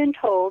I have been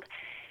told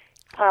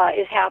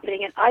is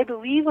happening, and I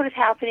believe what is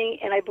happening,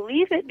 and I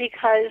believe it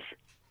because,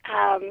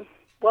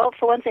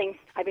 for one thing,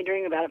 I've been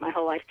dreaming about it my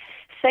whole life.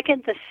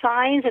 Second, the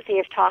signs that they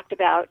have talked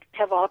about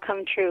have all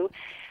come true.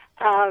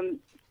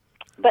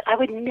 But I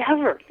would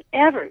never,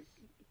 ever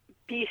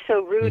be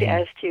so rude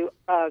as to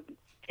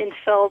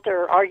insult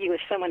or argue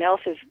with someone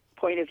else's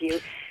point of view.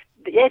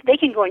 They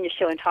can go on your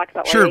show and talk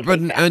about what they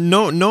think. But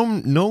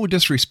no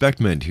disrespect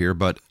meant here,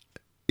 but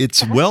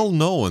it's well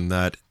known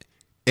that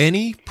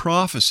any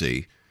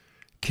prophecy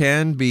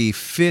can be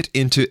fit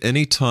into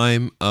any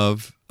time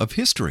of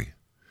history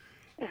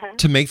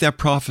to make that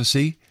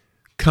prophecy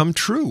come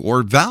true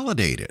or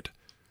validate it.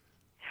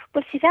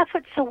 But see, that's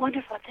what's so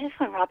wonderful about this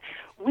one, Rob.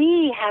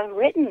 We have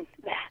written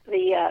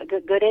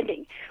the good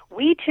ending.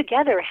 We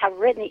together have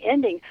written the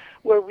ending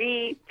where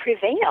we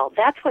prevail.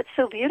 That's what's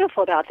so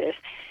beautiful about this,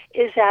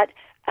 is that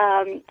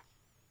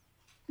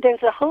there's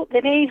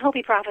the main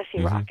Hopi Prophecy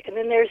Rock, and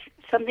then there's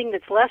something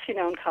that's lesser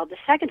known called the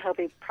second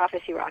Hopi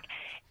Prophecy Rock,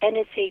 and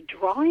it's a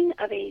drawing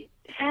of a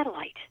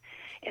satellite.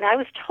 And I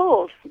was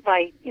told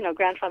by,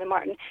 Grandfather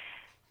Martin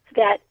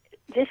that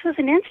this was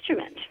an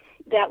instrument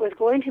that was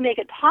going to make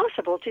it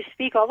possible to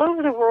speak all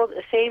over the world at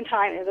the same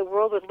time, and the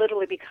world would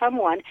literally become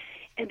one,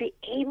 and be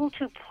able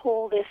to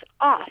pull this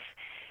off.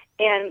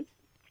 And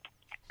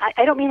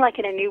I don't mean like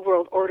in a New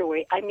World Order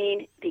way, I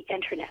mean the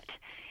Internet.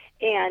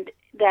 And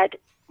that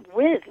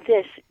with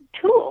this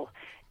tool,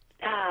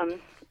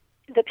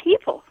 the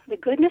people, the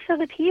goodness of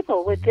the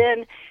people would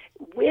then,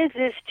 with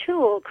this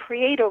tool,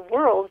 create a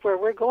world where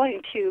we're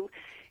going to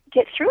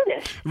get through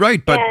this.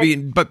 Right, but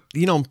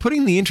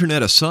putting the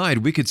Internet aside,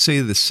 we could say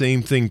the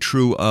same thing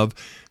true of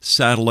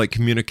satellite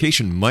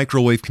communication,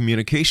 microwave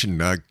communication,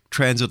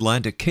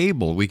 transatlantic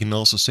cable. We can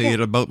also say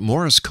it about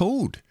Morse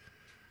code.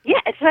 Yeah,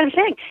 that's what I'm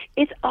saying.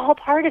 It's all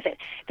part of it.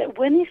 That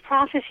when these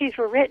prophecies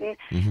were written,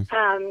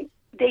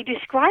 they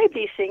described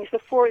these things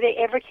before they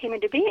ever came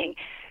into being.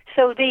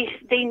 So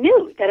they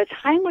knew that a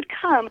time would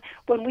come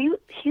when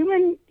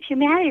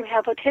humanity would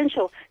have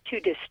potential to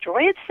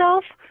destroy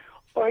itself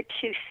or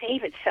to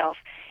save itself.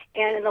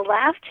 And in the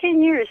last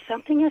 10 years,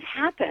 something has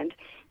happened,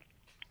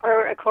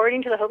 or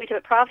according to the Hopi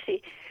Tibetan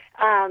prophecy,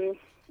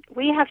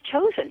 we have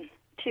chosen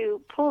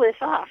to pull this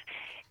off.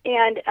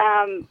 And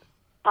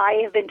I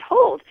have been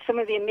told some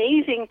of the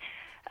amazing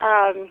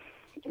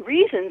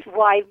reasons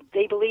why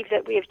they believe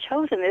that we have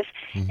chosen this.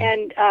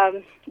 And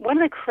one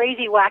of the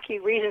crazy, wacky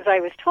reasons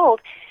I was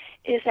told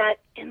is that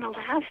in the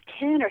last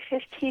 10 or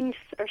 15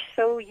 or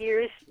so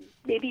years,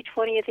 maybe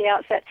 20 at the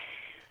outset,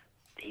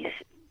 these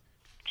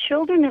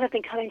children that have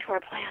been coming to our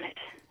planet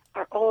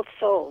are old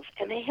souls,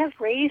 and they have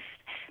raised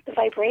the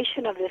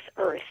vibration of this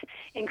earth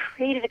and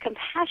created a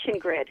compassion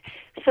grid.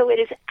 So it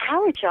is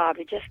our job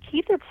to just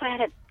keep the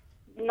planet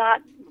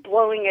not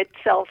blowing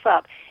itself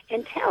up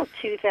until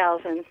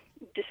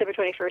December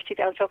 21st,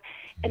 2012.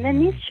 And then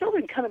these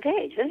children come of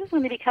age. This is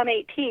when they become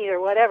 18 or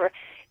whatever.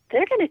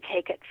 They're going to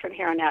take it from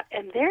here on out.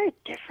 And they're a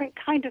different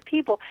kind of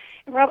people.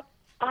 And Rob,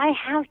 I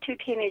have 2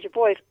 teenage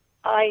boys.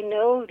 I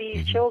know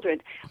these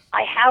children.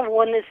 I have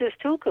one that says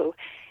Tuku.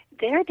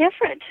 They're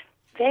different.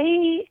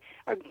 They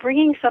are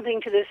bringing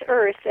something to this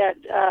earth that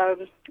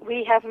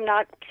we have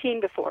not seen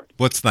before.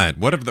 What's that?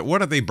 What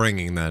are they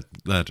bringing that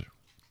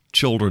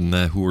children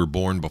who were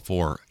born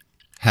before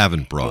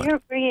haven't brought? They're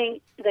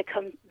bringing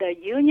the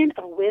union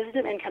of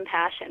wisdom and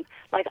compassion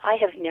like I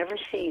have never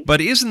seen.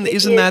 But isn't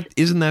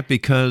that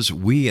because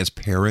we as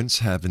parents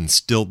have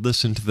instilled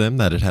this into them,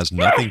 that it has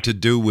nothing to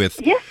do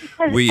with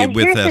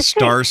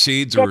star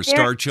seeds or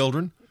star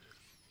children?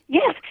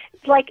 Yes,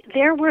 like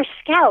there were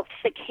scouts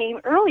that came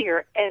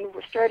earlier and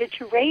started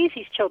to raise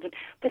these children,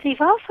 but they've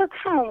also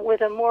come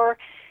with a more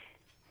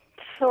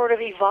sort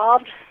of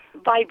evolved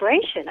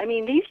vibration. I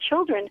mean, these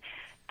children,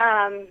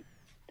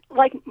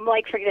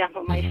 like for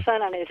example, my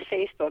son on his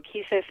Facebook,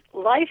 he says,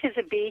 "Life is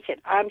a beach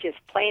and I'm just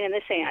playing in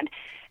the sand."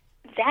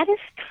 That is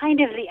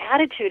kind of the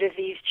attitude of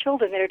these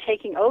children that are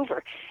taking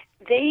over.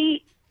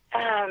 They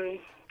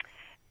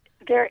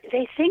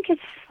think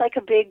it's like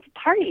a big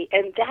party,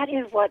 and that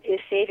is what is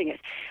saving us.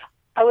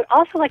 I would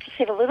also like to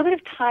save a little bit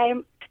of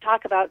time to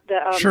talk about the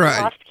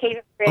Lost Cave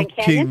of Grand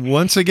Canyon. Okay,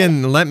 once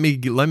again, let me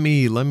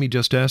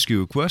just ask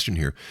you a question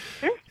here.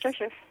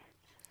 Sure.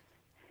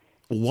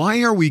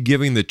 Why are we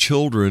giving the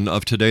children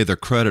of today the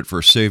credit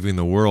for saving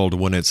the world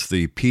when it's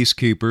the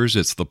peacekeepers,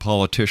 it's the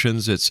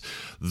politicians, it's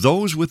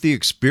those with the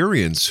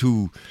experience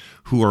who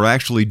are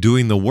actually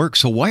doing the work?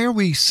 So why are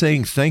we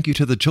saying thank you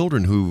to the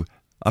children who,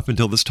 up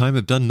until this time,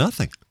 have done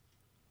nothing?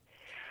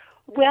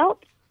 Well,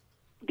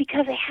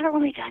 because they haven't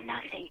really done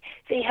nothing.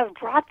 They have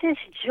brought this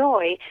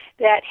joy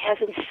that has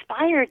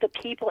inspired the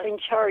people in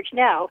charge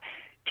now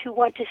to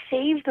want to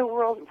save the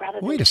world rather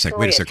than destroy it.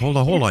 Wait a sec. Hold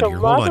on here. The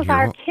love of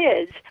our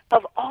kids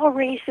of all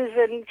races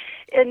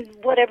and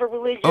whatever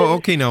religion. Oh,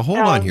 okay. Now hold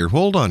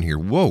on here.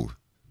 Whoa.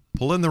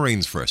 Pull in the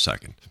reins for a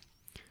second.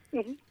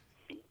 Mm-hmm.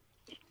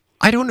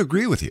 I don't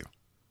agree with you.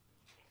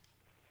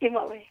 In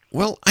what way?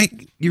 Well,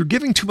 you're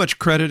giving too much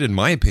credit, in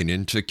my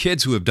opinion, to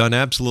kids who have done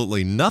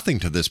absolutely nothing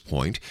to this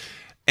point,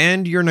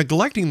 and you're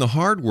neglecting the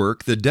hard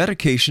work, the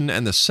dedication,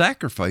 and the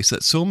sacrifice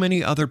that so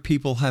many other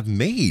people have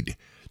made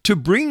to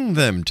bring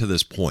them to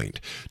this point,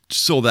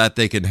 so that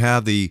they can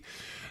have the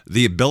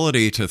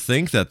ability to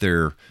think that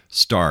they're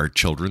star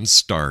children,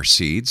 star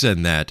seeds,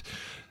 and that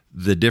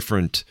the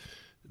different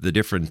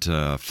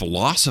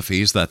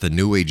philosophies that the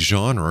New Age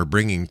genre are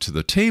bringing to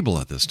the table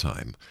at this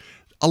time.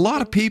 A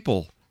lot of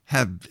people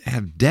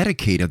have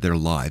dedicated their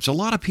lives. A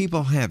lot of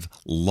people have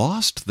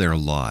lost their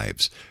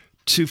lives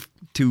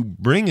to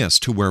bring us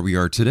to where we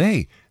are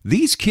today.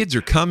 These kids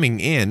are coming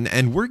in,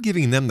 and we're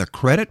giving them the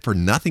credit for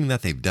nothing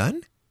that they've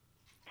done?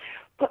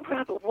 But,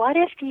 Rob, what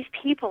if these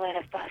people that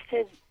have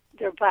busted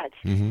their butts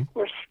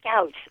were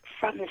scouts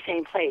from the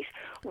same place?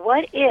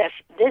 What if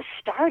this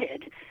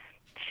started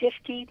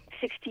 50,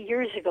 60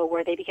 years ago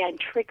where they began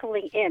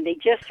trickling in? They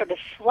just started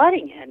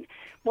flooding in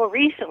more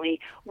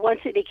recently once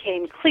it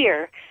became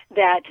clear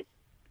that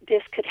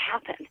this could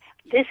happen.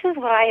 this is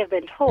what I have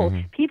been told.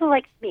 People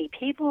like me,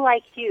 people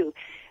like you,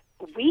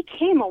 we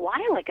came a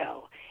while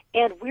ago,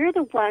 and we're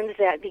the ones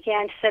that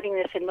began setting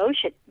this in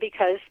motion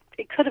because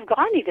it could have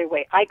gone either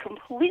way. I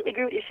completely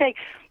agree with you saying.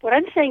 What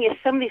I'm saying is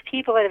some of these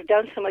people that have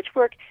done so much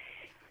work,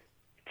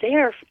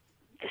 they're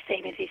the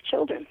same as these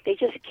children. They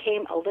just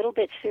came a little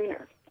bit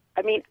sooner.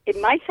 I mean, it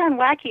might sound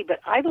wacky, but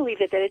I believe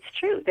that it's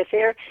true, that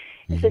there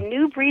is a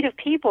new breed of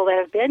people that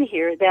have been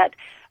here that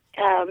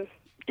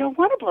don't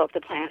want to blow up the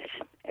planet.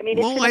 I mean,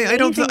 well, I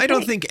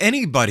don't think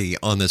anybody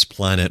on this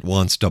planet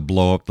wants to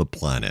blow up the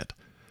planet.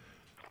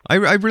 I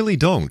really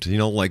don't. You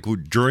know, like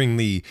during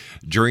the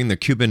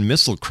Cuban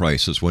Missile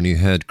Crisis, when you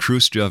had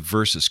Khrushchev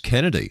versus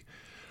Kennedy,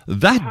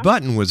 that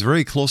button was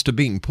very close to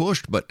being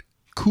pushed, but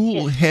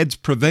cool heads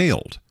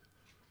prevailed.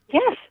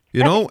 Yes.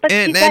 You know,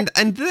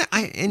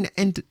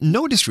 and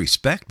no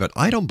disrespect, but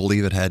I don't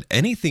believe it had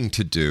anything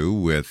to do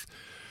with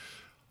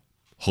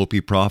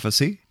Hopi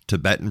prophecy,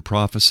 Tibetan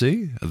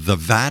prophecy, the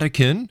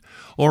Vatican,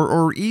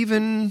 or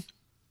even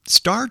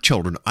star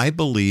children. I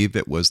believe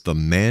it was the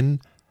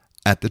men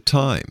at the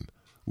time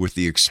with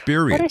the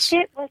experience.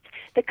 What it was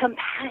the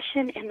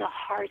compassion in the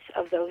hearts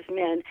of those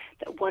men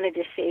that wanted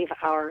to save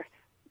our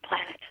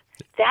planet.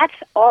 That's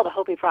all the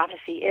Hopi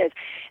prophecy is.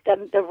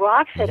 The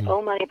rock said,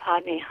 "O Mani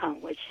Padme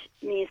Hum," which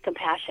means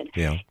compassion.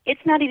 Yeah. It's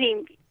not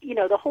even,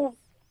 the whole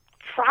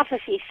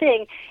prophecy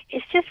thing.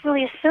 It's just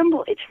really a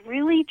symbol. It's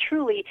really,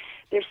 truly,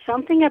 there's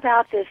something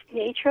about this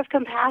nature of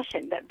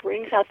compassion that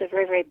brings out the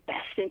very, very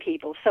best in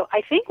people. So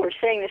I think we're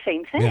saying the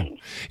same thing.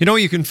 Yeah.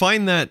 You can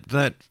find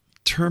that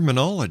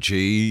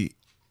terminology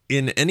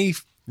in any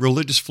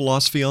religious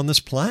philosophy on this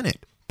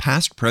planet.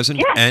 Past,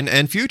 present,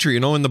 and future.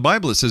 In the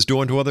Bible it says,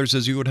 do unto others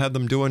as you would have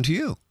them do unto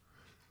you.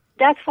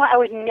 That's why I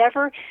would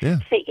never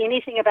say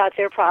anything about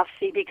their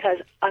prophecy, because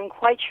I'm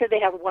quite sure they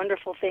have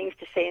wonderful things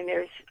to say in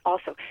theirs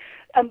also.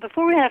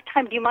 Before we have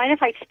time, do you mind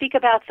if I speak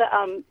about the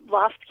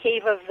lost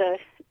cave of the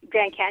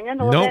Grand Canyon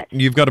a little bit? No,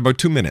 you've got about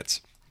 2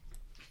 minutes.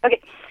 Okay.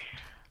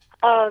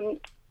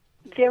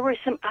 There were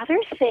some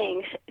other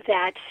things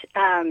that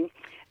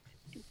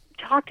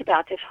talked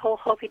about this whole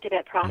Hopi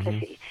Tibet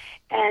prophecy.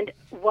 And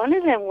one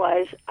of them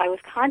was, I was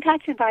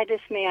contacted by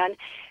this man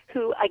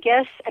who I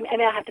guess,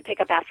 I'll have to pick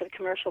up after the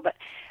commercial, but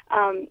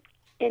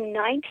in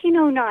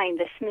 1909,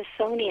 the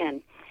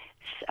Smithsonian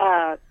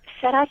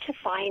set out to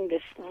find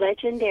this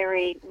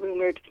legendary,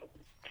 rumored,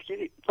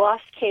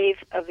 lost cave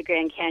of the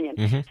Grand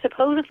Canyon.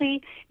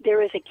 Supposedly,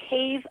 there is a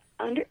cave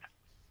in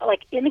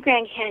the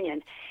Grand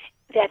Canyon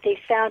that they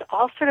found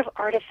all sort of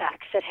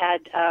artifacts that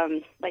had,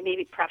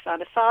 maybe perhaps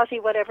Anasazi,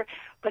 whatever.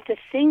 But the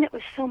thing that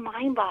was so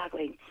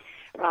mind-boggling,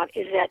 Rob,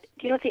 is that,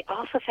 do you know what they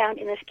also found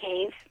in this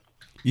cave?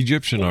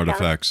 Egyptian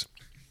artifacts.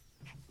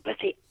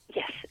 They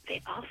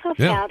also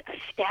found a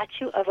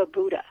statue of a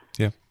Buddha.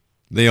 Yeah.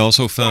 They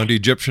also found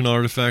Egyptian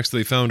artifacts.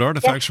 They found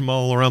artifacts from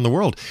all around the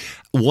world.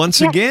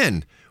 Once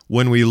again,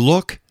 when we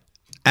look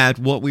at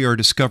what we are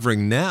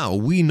discovering now,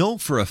 we know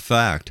for a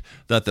fact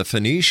that the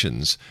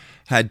Phoenicians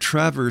had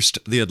traversed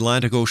the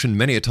Atlantic Ocean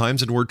many a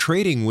times and were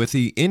trading with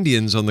the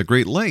Indians on the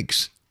Great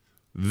Lakes.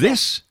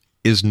 This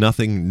is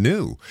nothing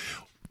new.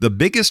 The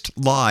biggest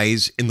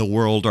lies in the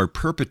world are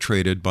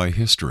perpetrated by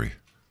history.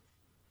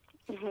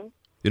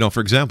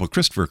 For example,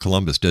 Christopher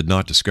Columbus did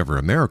not discover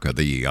America.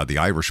 The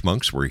Irish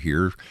monks were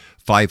here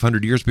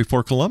 500 years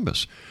before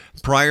Columbus.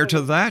 Prior to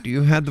that,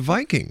 you had the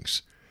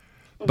Vikings.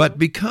 But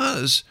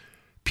because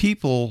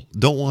people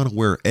don't want to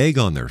wear egg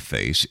on their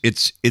face,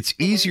 it's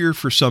easier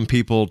for some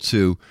people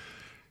to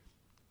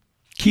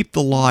keep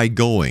the lie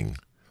going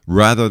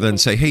rather than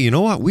say, hey, you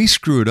know what? We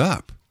screwed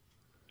up.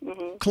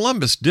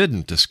 Columbus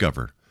didn't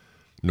discover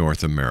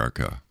North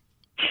America.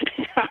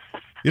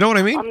 You know what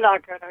I mean? I'm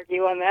not going to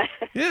argue on that.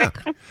 Yeah.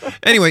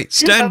 Anyway,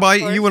 stand by.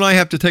 You and I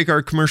have to take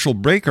our commercial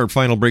break, our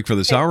final break for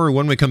this hour.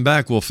 When we come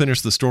back, we'll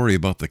finish the story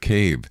about the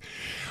cave.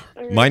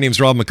 My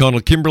name's Rob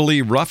McConnell.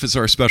 KYMBERLEE RUFF is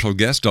our special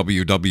guest,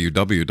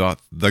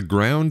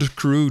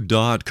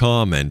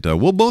 www.thegroundcrew.com. And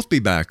we'll both be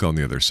back on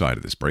the other side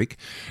of this break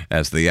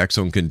as the X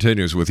Zone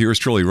continues with yours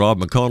truly, Rob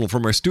McConnell,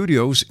 from our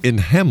studios in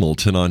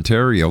Hamilton,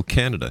 Ontario,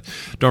 Canada.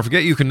 Don't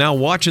forget, you can now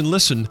watch and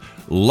listen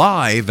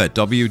live at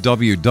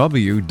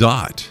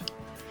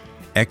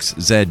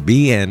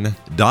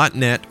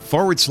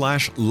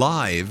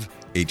www.xzbn.net/live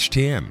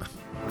HTM.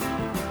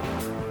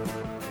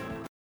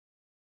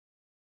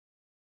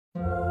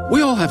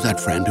 We all have that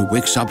friend who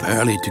wakes up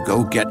early to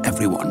go get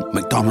everyone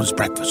McDonald's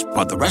breakfast,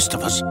 while the rest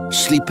of us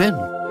sleep in.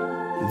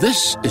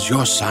 This is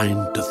your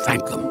sign to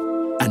thank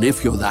them. And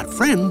if you're that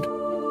friend,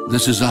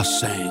 this is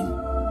us saying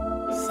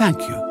thank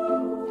you.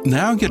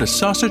 Now get a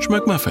sausage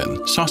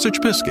McMuffin, sausage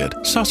biscuit,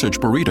 sausage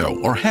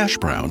burrito, or hash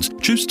browns.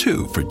 Choose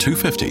 2 for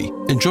 $2.50.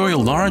 Enjoy a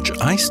large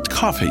iced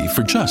coffee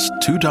for just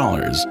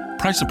 $2.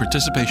 Price and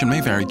participation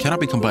may vary. Cannot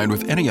be combined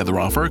with any other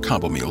offer or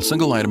combo meal.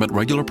 Single item at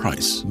regular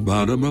price.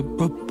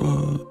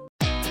 Ba-da-ba-ba-ba.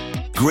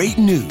 Great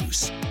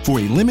news. For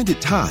a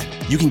limited time,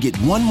 you can get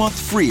 1 month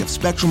free of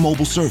Spectrum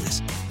Mobile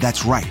service.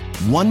 That's right,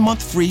 1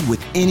 month free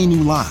with any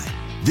new line.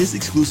 This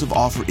exclusive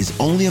offer is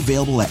only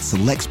available at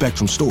select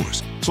Spectrum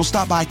stores. So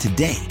stop by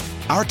today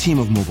Our team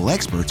of mobile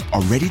experts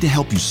are ready to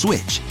help you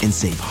switch and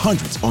save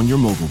hundreds on your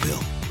mobile bill.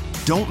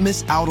 Don't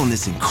miss out on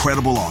this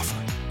incredible offer.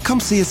 Come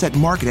see us at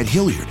Market at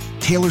Hilliard,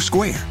 Taylor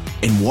Square,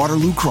 and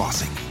Waterloo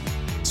Crossing.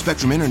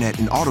 Spectrum Internet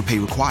and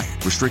autopay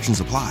required.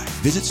 Restrictions apply.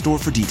 Visit store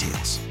for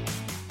details.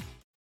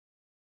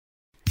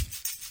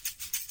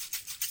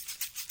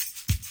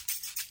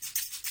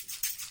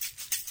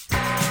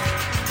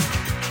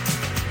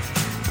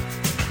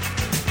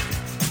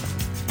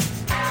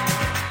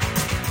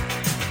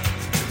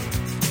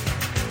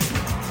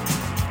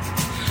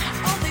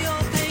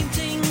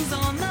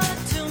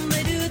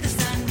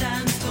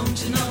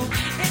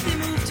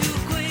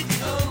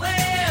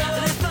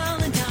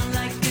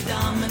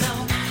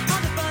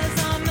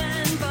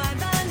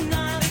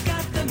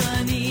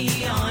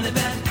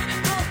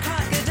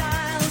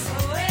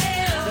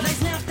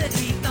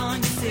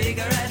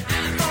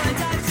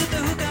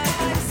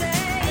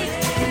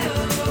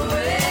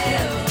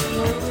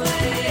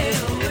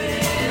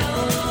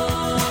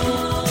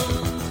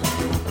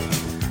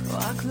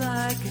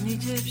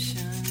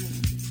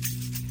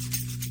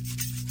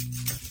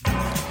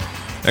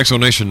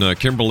 Exonation,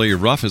 Kimberley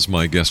Ruff is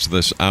my guest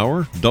this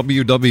hour.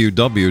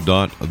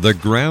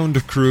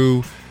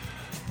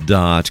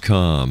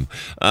 www.thegroundcrew.com.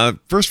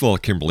 First of all,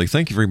 Kimberley,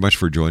 thank you very much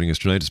for joining us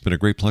tonight. It's been a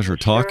great pleasure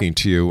talking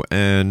to you.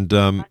 And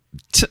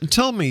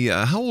tell me,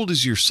 how old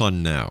is your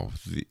son now?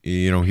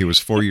 He was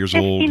 4 years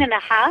old. 15 and a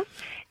half.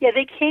 Yeah,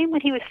 they came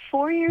when he was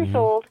 4 years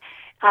old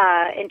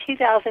in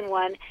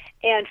 2001.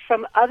 And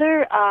from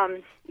other,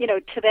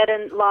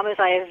 Tibetan lamas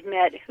I have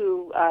met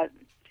who are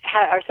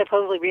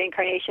supposedly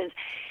reincarnations,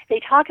 they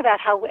talk about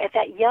how at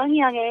that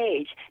young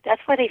age,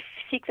 that's why they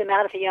seek them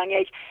out at a young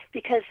age,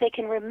 because they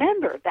can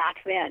remember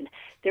back then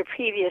their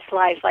previous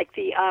lives. Like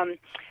there's a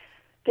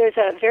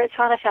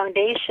Viratsana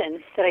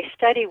Foundation that I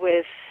study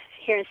with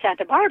here in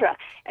Santa Barbara,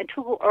 and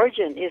Tugul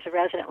Urjan is a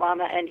resident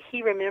lama, and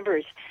he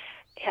remembers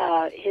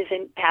his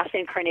past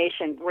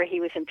incarnation where he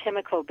was in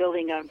Pimlico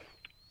building a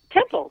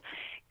temple,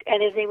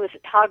 and his name was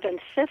Togdan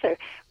Sither.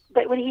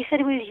 But when he said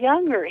he was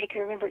younger, he could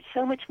remember it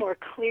so much more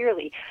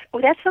clearly.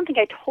 Oh, that's something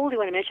I totally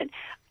want to mention.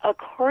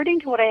 According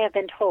to what I have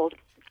been told,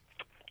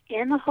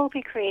 in the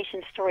Hopi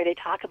creation story, they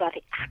talk about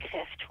the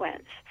access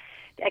twins,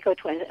 the echo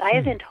twins. I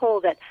have been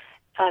told that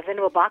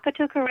Venerable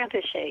Bakatuka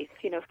Rinpoche,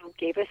 who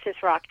gave us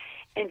this rock,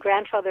 and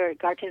grandfather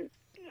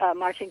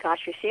Martin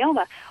Gashri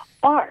Sioma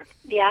are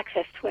the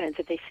access twins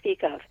that they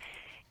speak of.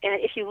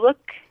 And if you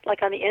look,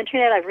 like on the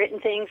internet, I've written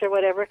things or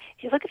whatever,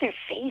 if you look at their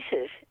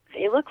faces,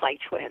 they look like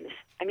twins.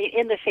 I mean,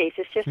 in the face,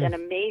 it's just an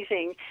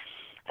amazing,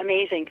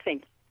 amazing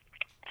thing.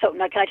 So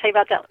now, can I tell you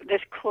about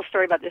this cool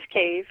story about this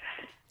cave?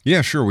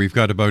 Yeah, sure. We've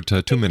got about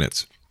 2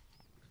 minutes.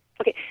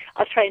 Okay,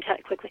 I'll try and tell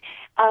it quickly.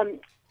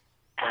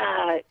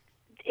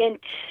 In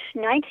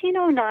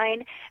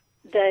 1909,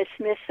 the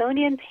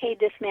Smithsonian paid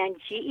this man,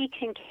 G.E.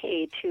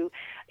 Kincaid, to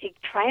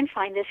try and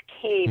find this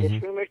cave,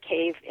 this rumored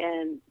cave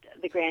in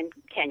the Grand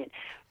Canyon.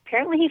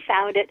 Apparently he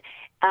found it,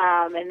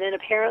 and then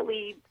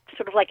apparently,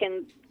 sort of like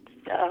in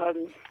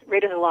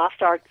Raiders of the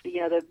Lost Ark,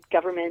 the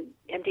government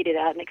emptied it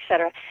out, and et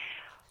cetera.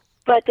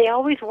 But they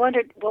always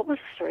wondered, what was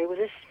the story with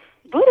this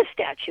Buddha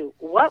statue?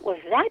 What was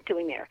that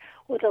doing there?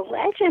 Well, the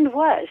legend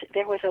was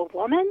there was a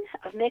woman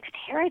of mixed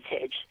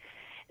heritage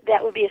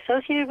that would be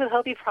associated with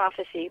Hopi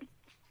prophecy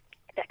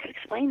that could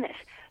explain this.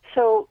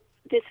 So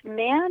this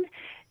man,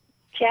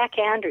 Jack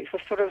Andrews,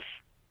 was sort of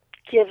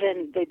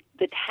given the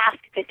task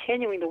of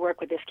continuing the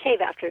work with this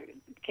cave after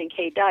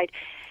Kincaid died.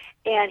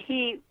 And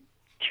he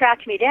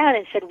tracked me down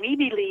and said, we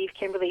believe,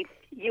 Kimberley,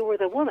 you were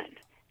the woman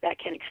that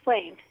can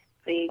explain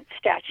the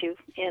statue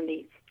in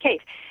the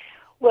cave.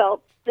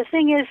 Well, the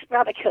thing is,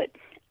 Rob, I could.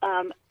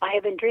 I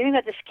have been dreaming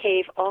about this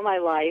cave all my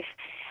life.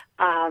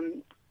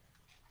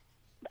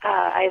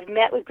 I've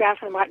met with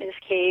Grandfather Martin in this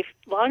cave.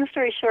 Long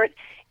story short,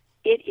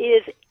 it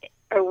is,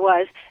 or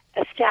was,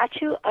 a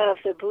statue of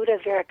the Buddha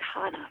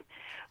Vairocana,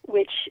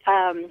 which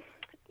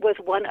was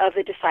one of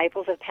the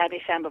disciples of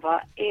Padme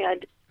Sambhava,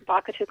 and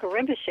Bakatuka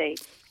Rinpoche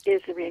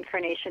is the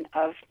reincarnation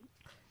of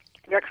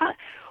Vairocana.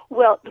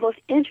 Well, the most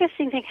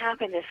interesting thing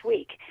happened this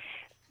week,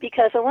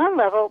 because on one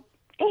level,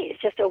 hey,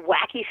 it's just a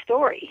wacky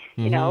story,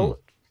 no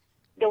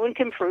one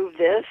can prove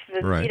this.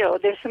 Right.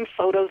 There's some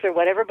photos or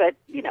whatever, but,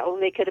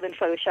 they could have been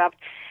photoshopped.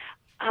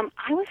 I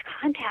was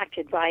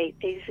contacted by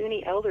a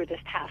Zuni elder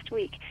this past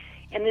week,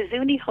 and the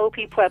Zuni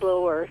Hopi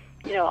Pueblo are,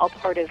 all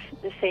part of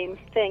the same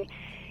thing.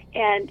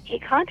 And he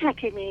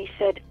contacted me and he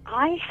said,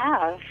 I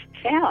have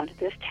found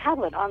this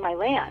tablet on my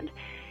land,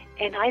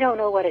 and I don't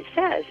know what it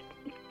says.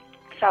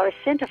 So I was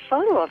sent a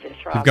photo of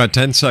this rock. You've got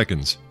 10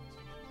 seconds.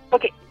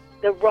 Okay.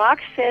 The rock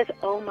says,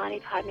 Om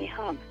Mani Padme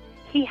Hum.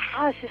 He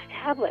has this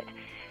tablet.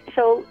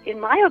 So, in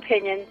my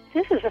opinion,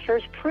 this is the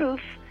first proof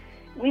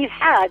we've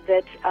had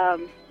that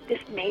this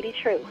may be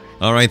true.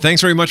 All right.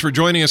 Thanks very much for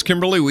joining us,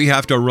 Kimberley. We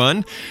have to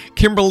run.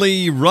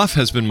 Kimberley Ruff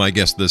has been my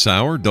guest this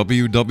hour.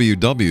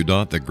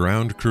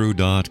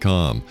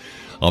 www.thegroundcrew.com.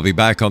 I'll be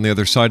back on the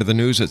other side of the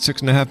news at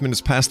 6.5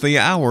 minutes past the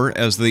hour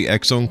as the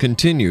X-Zone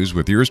continues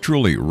with yours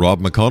truly, Rob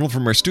McConnell,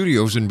 from our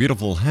studios in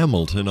beautiful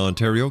Hamilton,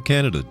 Ontario,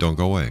 Canada. Don't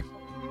go away.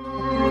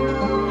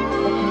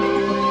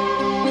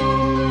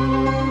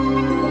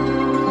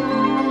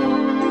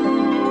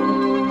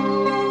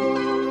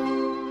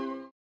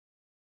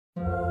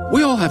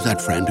 We all have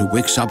that friend who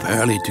wakes up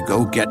early to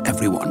go get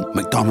everyone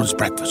McDonald's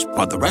breakfast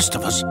while the rest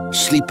of us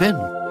sleep in.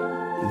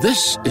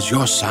 This is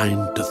your sign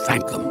to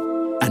thank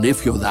them. And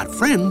if you're that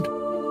friend,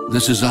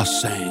 this is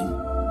us saying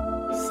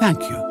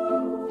thank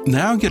you.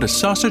 Now get a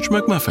sausage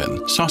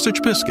McMuffin,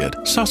 sausage biscuit,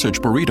 sausage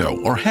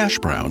burrito, or hash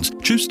browns.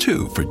 Choose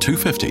 2 for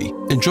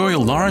 $2.50. Enjoy a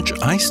large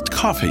iced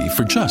coffee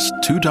for just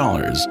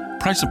 $2.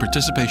 Price and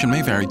participation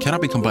may vary.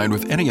 Cannot be combined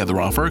with any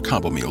other offer or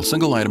combo meal.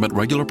 Single item at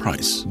regular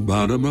price.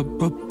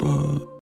 Ba-da-ba-ba-ba.